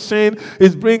 bringing tension,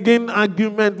 it's bringing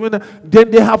argument.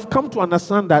 Then they have come to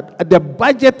understand that the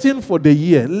budgeting for the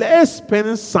year, let's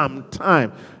spend some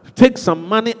time, take some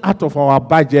money out of our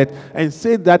budget and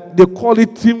say that they call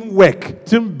it teamwork,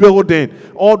 team building,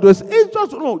 all those. It's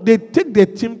just, they take their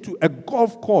team to a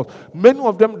golf course. Many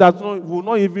of them will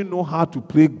not even know how to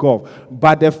play golf.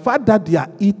 But the fact that they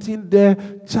are eating there,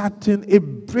 chatting,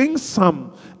 it brings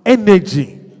some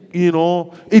energy.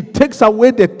 It takes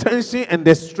away the tension and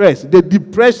the stress, the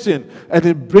depression, and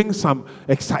it brings some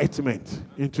excitement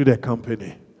into the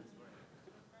company.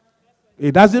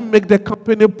 It doesn't make the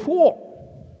company poor.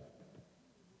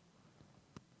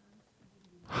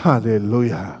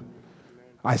 Hallelujah.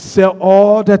 I say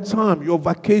all the time, your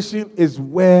vacation is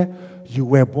where you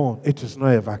were born. It is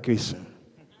not a vacation.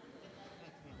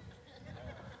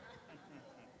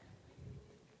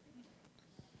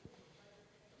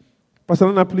 Pastor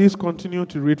Lana, please continue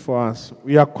to read for us.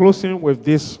 We are closing with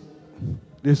this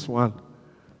one.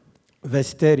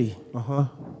 Verse 30. Uh-huh.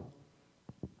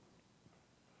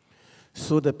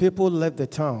 So the people left the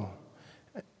town.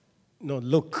 No,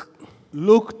 Luke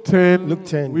 10, Luke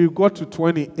 10. We got to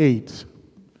 28.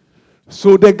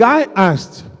 So the guy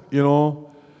asked,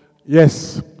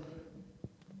 yes.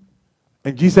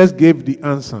 And Jesus gave the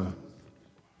answer.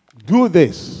 Do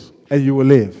this and you will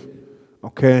live.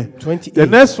 Okay. 28. The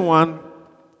next one,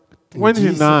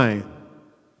 29.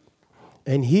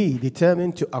 And he,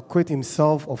 determined to acquit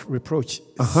himself of reproach,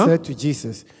 said to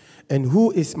Jesus, and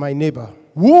who is my neighbor?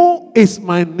 Who is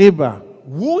my neighbor?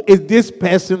 Who is this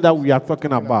person that we are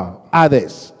talking about?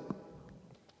 Others.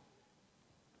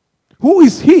 Who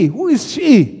is he? Who is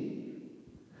she?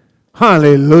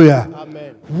 Hallelujah.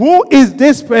 Amen. Who is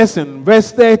this person?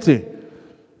 Verse 30.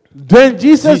 Then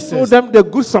Jesus told them the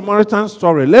Good Samaritan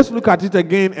story. Let's look at it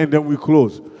again and then we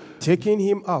close. Taking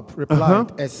him up,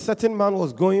 replied, a certain man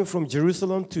was going from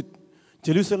Jerusalem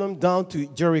down to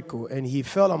Jericho, and he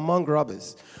fell among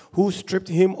robbers, who stripped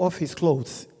him of his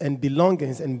clothes and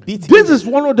belongings and beat him. This is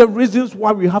one of the reasons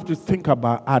why we have to think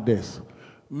about others.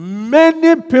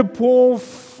 Many people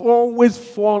always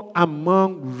fall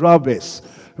among robbers.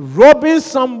 Robbing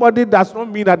somebody does not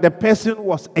mean that the person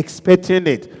was expecting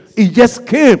it. It just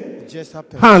came. It just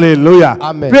happened. Hallelujah.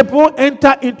 Amen. People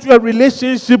enter into a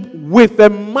relationship with a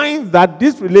mind that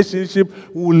this relationship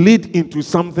will lead into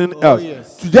something else.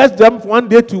 Yes. To just them one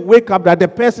day to wake up that the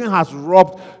person has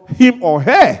robbed him or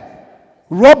her.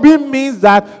 Robbing means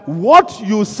that what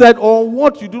you said or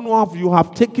what you do not have, you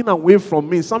have taken away from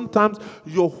me. Sometimes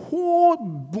your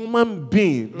whole human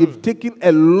being, they've taken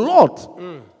a lot.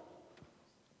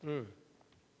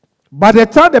 By the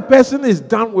time the person is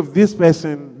done with this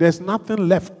person, there's nothing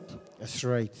left. That's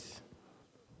right.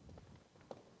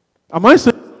 Am I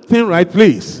saying something right,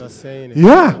 please? You're saying it.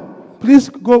 Yeah. Please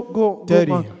go. 30.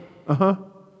 Go uh-huh.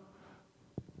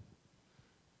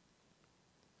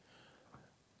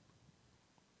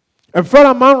 And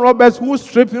fell among robbers who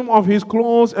stripped him of his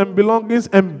clothes and belongings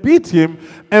and beat him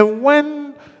and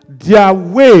went their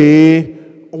way,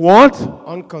 what?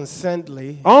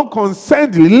 Unconcernedly,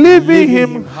 leaving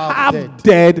him half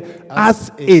dead as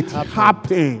it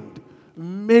happened.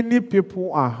 Many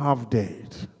people are half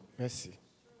dead. Mercy.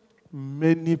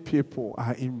 Many people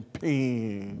are in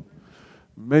pain.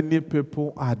 Many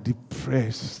people are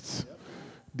depressed.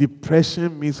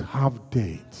 Depression means half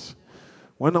dead.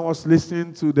 When I was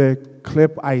listening to the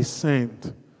clip I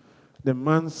sent, the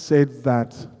man said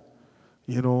that,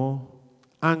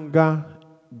 anger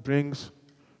brings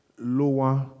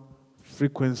lower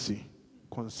frequency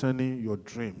concerning your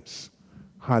dreams.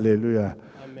 Hallelujah.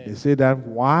 Amen. They say that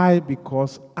why?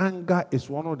 Because anger is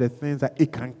one of the things that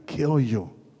it can kill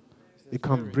you. It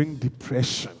can bring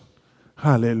depression.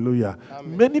 Hallelujah.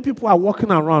 Amen. Many people are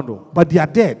walking around, but they are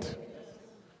dead.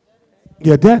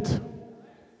 They are dead.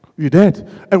 You're dead.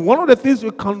 And one of the things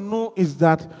you can know is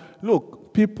that,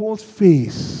 look, people's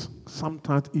face,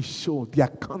 sometimes it shows their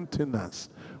countenance.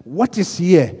 What is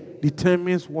here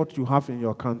determines what you have in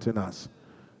your countenance.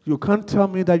 You can't tell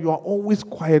me that you are always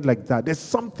quiet like that. There's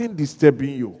something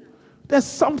disturbing you. There's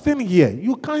something here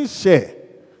you can't share.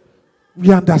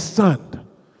 We understand.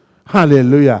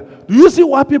 Hallelujah. Do you see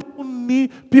why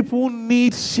people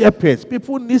need shepherds?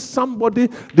 People need somebody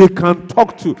they can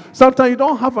talk to. Sometimes you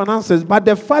don't have an answer, but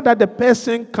the fact that the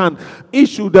person can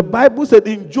issue, the Bible said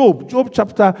in Job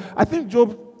chapter, I think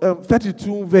Job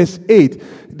 32 verse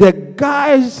 8, the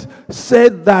guys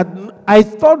said that I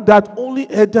thought that only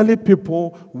elderly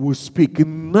people would speak.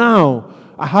 Now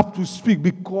I have to speak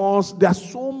because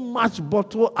there's so much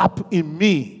bottled up in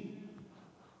me.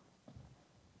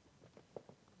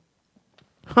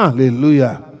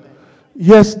 Hallelujah. Amen.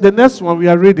 Yes, the next one we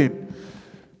are reading.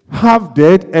 Half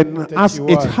dead, and 31. As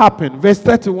it happened. Verse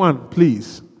 31,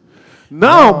 please.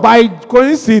 Now, by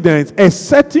coincidence, a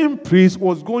certain priest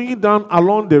was going down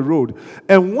along the road,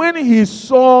 and when he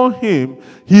saw him,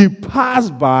 he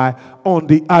passed by on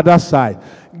the other side.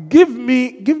 Give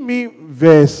me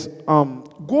verse.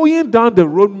 Going down the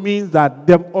road means that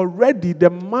the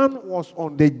man was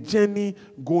on the journey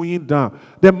going down.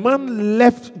 The man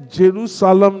left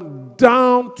Jerusalem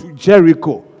down to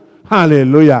Jericho.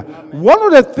 Hallelujah. Amen. One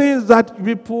of the things that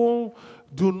people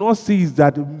do not see is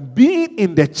that being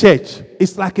in the church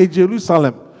is like a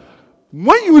Jerusalem.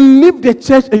 When you leave the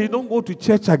church and you don't go to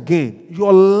church again,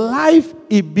 your life,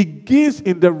 it begins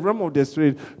in the realm of the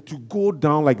spirit to go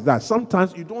down like that.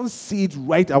 Sometimes you don't see it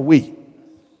right away.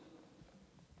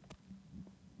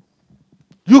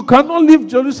 You cannot leave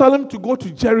Jerusalem to go to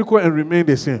Jericho and remain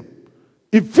the same.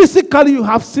 If physically you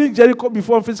have seen Jericho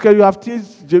before, physically you have seen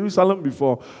Jerusalem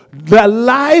before, the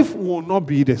life will not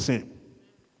be the same.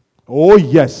 Oh,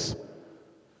 yes.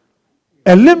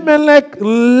 Elimelech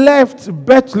left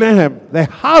Bethlehem, the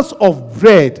house of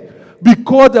bread,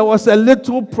 because there was a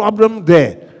little problem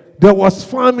there. There was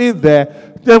famine there.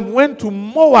 Then went to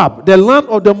Moab, the land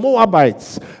of the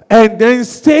Moabites, and then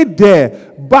stayed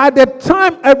there. By the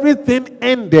time everything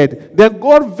ended, then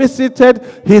God visited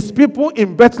his people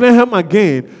in Bethlehem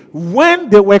again. When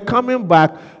they were coming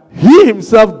back, he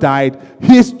himself died.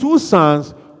 His two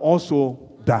sons also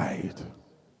died.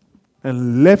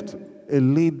 And left a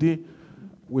lady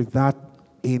without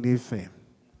anything.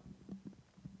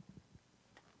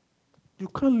 You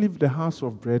can't leave the house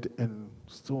of bread and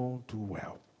still do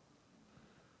well.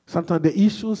 Sometimes the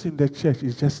issues in the church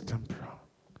is just temporal.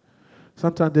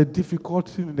 Sometimes the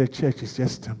difficulty in the church is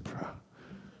just temporal.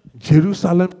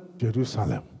 Jerusalem,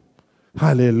 Jerusalem.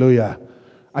 Hallelujah.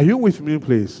 Are you with me,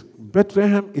 please?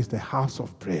 Bethlehem is the house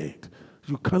of bread.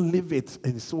 You can't leave it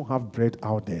and still have bread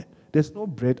out there. There's no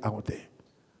bread out there.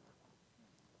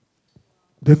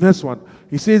 The next one,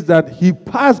 he says that he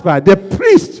passed by. The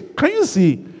priest, can you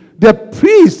see? The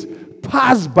priest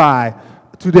passed by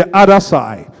to the other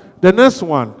side. The next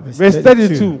one, verse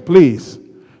 32, please.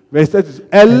 Verse 32.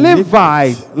 A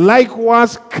Levite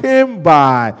likewise came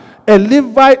by. A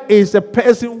Levite is a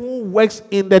person who works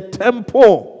in the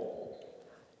temple.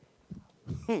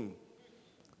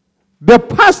 The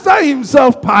pastor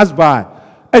himself passed by.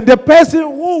 And the person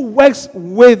who works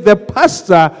with the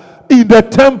pastor in the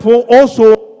temple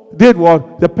also did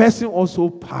what? The person also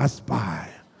passed by.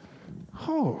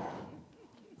 Oh.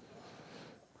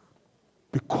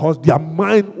 Because their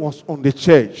mind was on the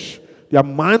church. Their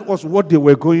mind was what they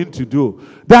were going to do.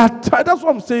 That's what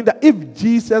I'm saying, that if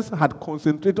Jesus had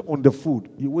concentrated on the food,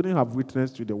 he wouldn't have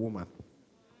witnessed to the woman.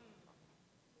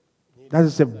 That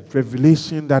is a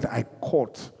revelation that I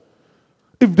caught.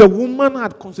 If the woman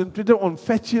had concentrated on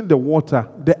fetching the water,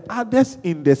 the others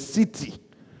in the city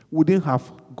wouldn't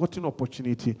have gotten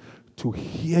opportunity to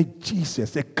hear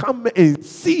Jesus. They come and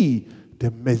see the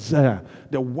Messiah,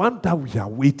 the one that we are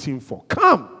waiting for.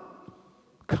 Come.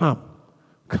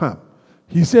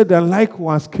 He said that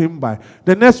likewise came by.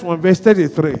 The next one, verse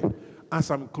 33. As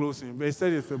I'm closing, verse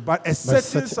 33. But a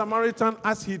certain Samaritan,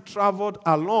 as he traveled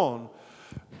along,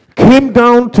 came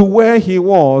down to where he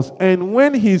was, and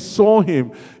when he saw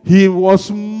him, he was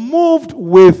moved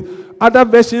with, other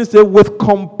versions say, with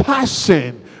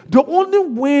compassion. The only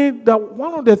way that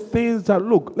one of the things that,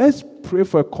 look, let's pray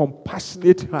for a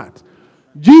compassionate heart.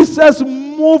 Jesus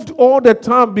moved all the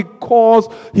time because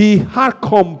he had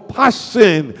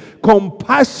compassion.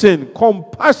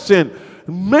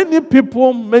 Many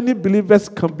people, many believers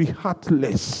can be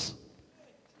heartless.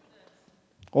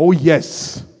 Oh,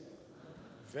 yes.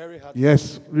 Very heartless.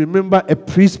 Yes. Remember, a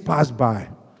priest passed by.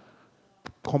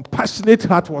 Compassionate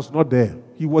heart was not there.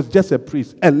 He was just a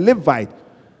priest. A Levite,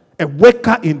 a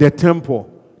worker in the temple,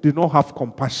 did not have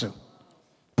compassion.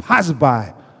 Passed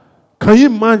by. Can you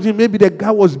imagine? Maybe the guy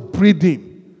was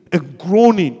breathing and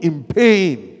groaning in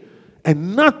pain,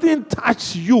 and nothing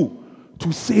touched you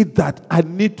to say that I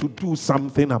need to do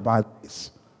something about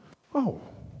this. Oh.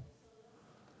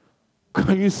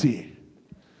 Can you see?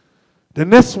 The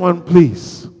next one,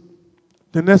 please.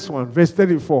 The next one, verse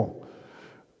 34.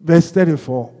 Verse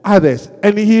 34. Others.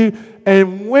 And he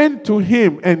went to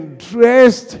him and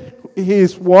dressed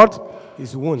his what?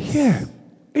 His wounds. Yeah.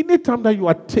 Anytime that you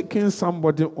are taking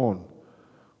somebody on,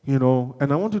 you know,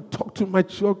 and I want to talk to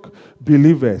mature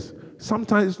believers,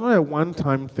 sometimes it's not a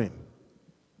one-time thing.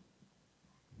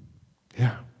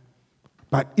 Yeah.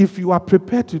 But if you are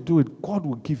prepared to do it, God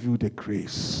will give you the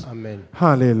grace. Amen.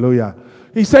 Hallelujah.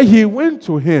 He said he went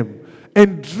to him,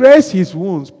 and dressed his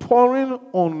wounds, pouring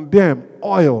on them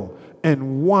oil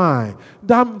and wine.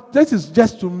 This is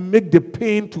just to make the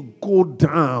pain to go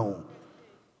down.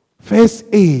 First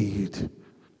aid.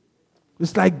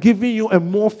 It's like giving you a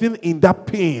morphine in that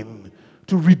pain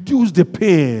to reduce the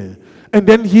pain. And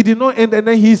then he did not, and then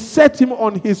he set him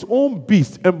on his own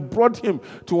beast and brought him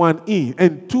to an inn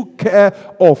and took care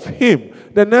of him.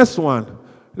 The next one,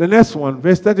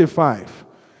 verse 35.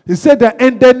 He said that,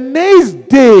 and the next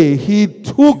day he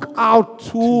took out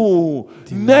two.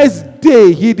 Next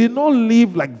day, he did not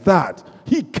leave like that.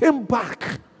 He came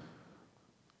back.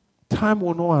 Time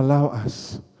will not allow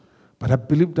us. But I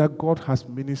believe that God has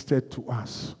ministered to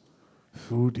us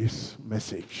through this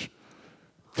message.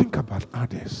 Think about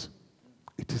others.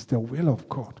 It is the will of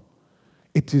God.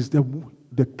 It is the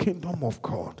kingdom of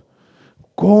God.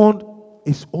 God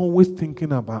is always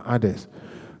thinking about others.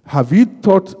 Have you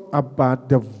thought about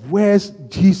the words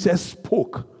Jesus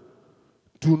spoke?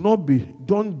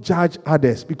 Don't judge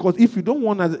others. Because if you don't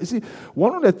want to, you see,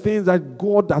 one of the things that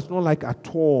God does not like at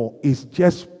all is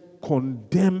just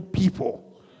condemn people.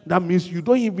 That means you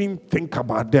don't even think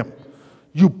about them.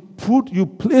 You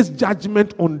place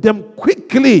judgment on them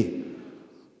quickly.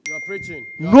 You are preaching.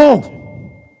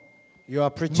 You are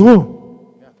preaching.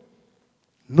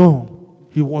 No.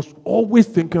 He was always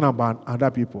thinking about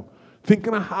other people.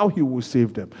 Thinking of how he will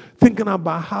save them. Thinking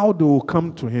about how they will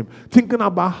come to him. Thinking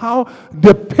about how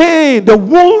the pain, the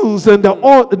wounds, and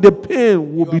the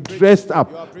pain will be dressed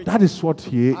up. That is what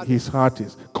his heart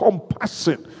is.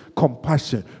 Compassion.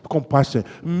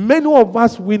 Many of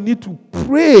us, we need to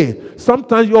pray.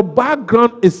 Sometimes your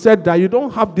background is said that you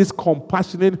don't have this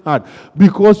compassionate heart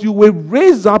because you were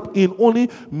raised up in only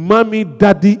mommy,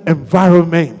 daddy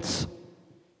environments.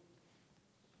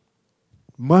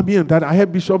 Mommy and dad, I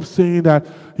heard Bishop saying that,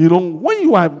 when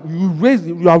you are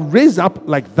raised up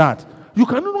like that, you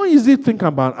cannot easily think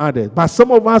about others. But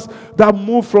some of us that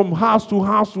move from house to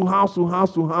house to house to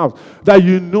house to house, that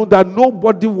that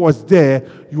nobody was there,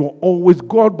 you are always,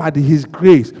 God by his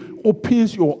grace,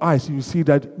 opens your eyes. You see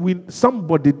that when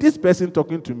this person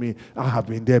talking to me, I have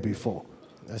been there before.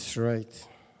 That's right.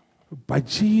 But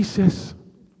Jesus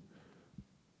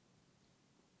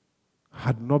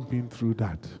had not been through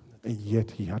that. And yet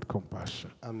he had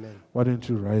compassion. Amen. Why don't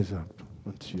you rise up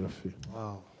onto your feet?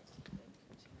 Wow.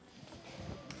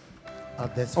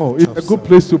 It's a good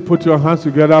place to put your hands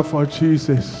together for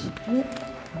Jesus.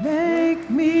 Make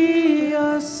me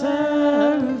a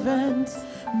servant.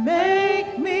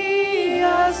 Make me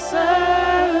a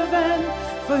servant.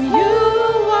 For you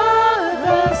are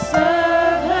the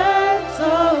servant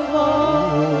of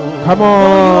all. Come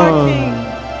on.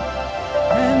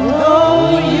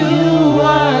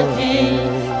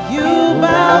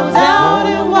 Bow down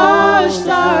and washed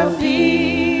our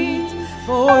feet,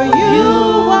 for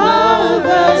you are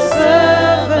the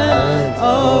servant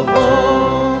of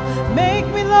all. Make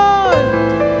me, Lord,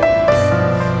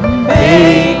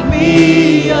 make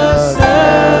me a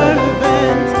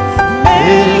servant,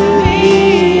 make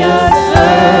me a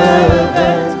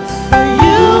servant, for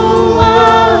you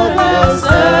are the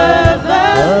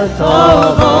servant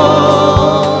of all.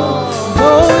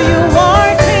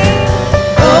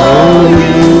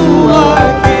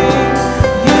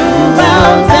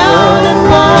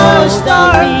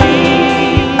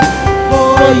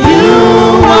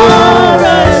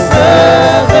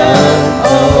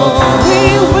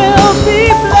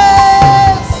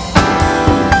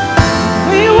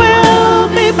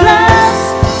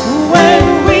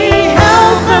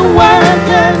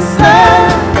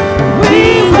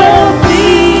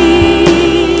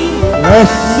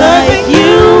 Like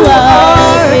you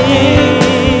are in.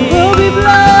 We'll be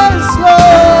blessed,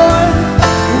 Lord.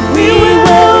 We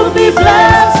will be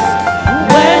blessed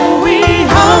when we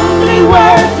humbly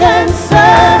work and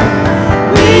serve.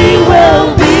 We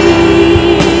will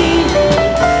be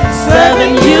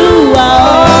serving you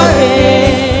our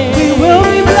in. We will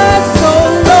be blessed, oh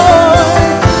Lord.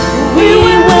 We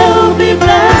will be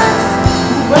blessed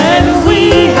when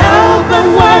we help and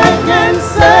work and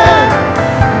serve.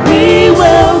 We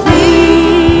will be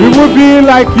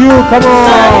like you, come on.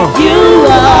 Like you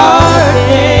are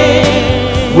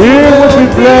in. We will be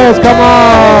blessed, come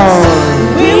on.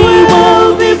 We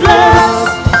will be blessed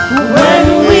when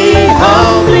we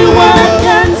humbly work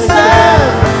and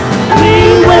serve. We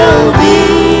will be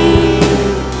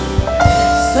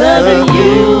serving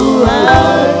you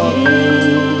our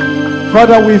King.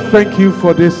 Father, we thank you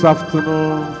for this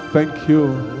afternoon. Thank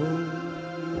you.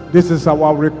 This is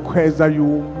our request that you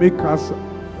will make us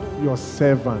your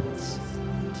servants.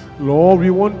 Lord, we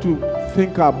want to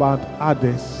think about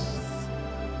others.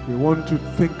 We want to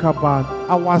think about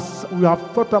we have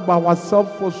thought about ourselves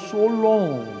for so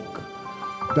long.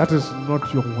 That is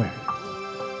not your word.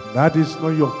 That is not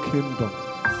your kingdom.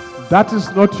 That is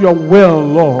not your will,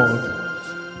 Lord.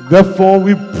 Therefore,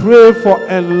 we pray for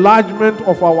enlargement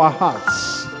of our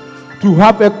hearts, to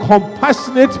have a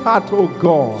compassionate heart, oh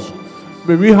God.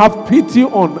 May we have pity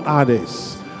on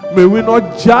others. May we not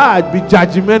be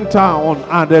judgmental on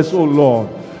others, oh Lord.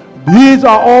 These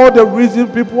are all the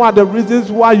reasons, people are the reasons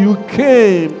why you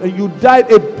came and you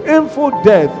died a painful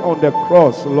death on the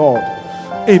cross, Lord.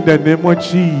 In the name of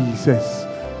Jesus.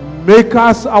 Make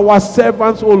us our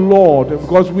servants, oh Lord,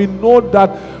 because we know that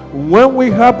when we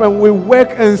help and we work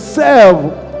and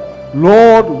serve,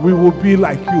 Lord, we will be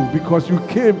like you, because you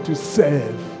came to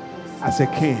serve as a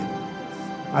king,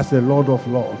 as the Lord of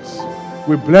Lords.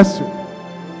 We bless you.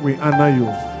 We honor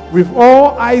you. With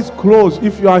all eyes closed,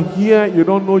 if you are here, you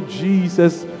don't know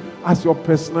Jesus as your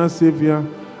personal Savior,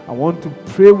 I want to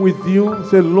pray with you.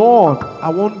 Say, Lord, I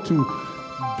want you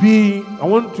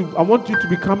to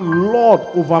become Lord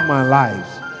over my life.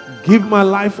 Give my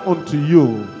life unto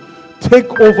you.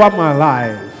 Take over my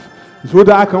life, so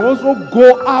that I can also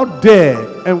go out there,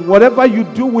 and whatever you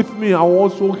do with me, I will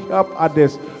also help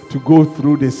others to go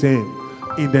through the same.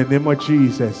 In the name of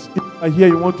Jesus. If you are here,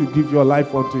 you want to give your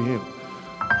life unto him.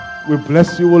 We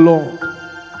bless you, O Lord.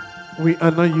 We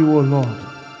honor you, O Lord.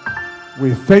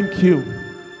 We thank you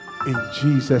in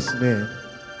Jesus' name.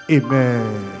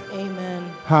 Amen.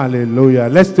 Amen. Hallelujah.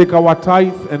 Let's take our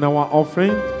tithe and our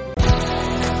offering.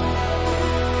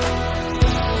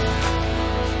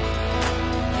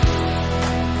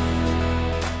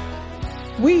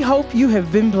 We hope you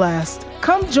have been blessed.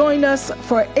 Come join us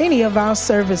for any of our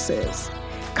services.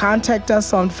 Contact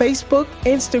us on Facebook,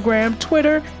 Instagram,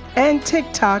 Twitter, and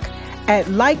TikTok at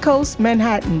Laikos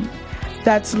Manhattan.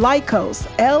 That's Laikos,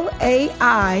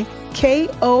 L-A-I-K-O-S,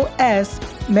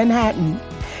 Manhattan.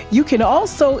 You can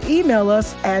also email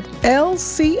us at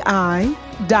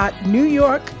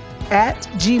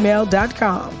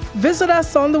lci.newyork@gmail.com. Visit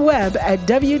us on the web at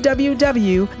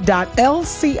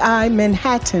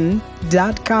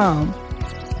www.lcimanhattan.com.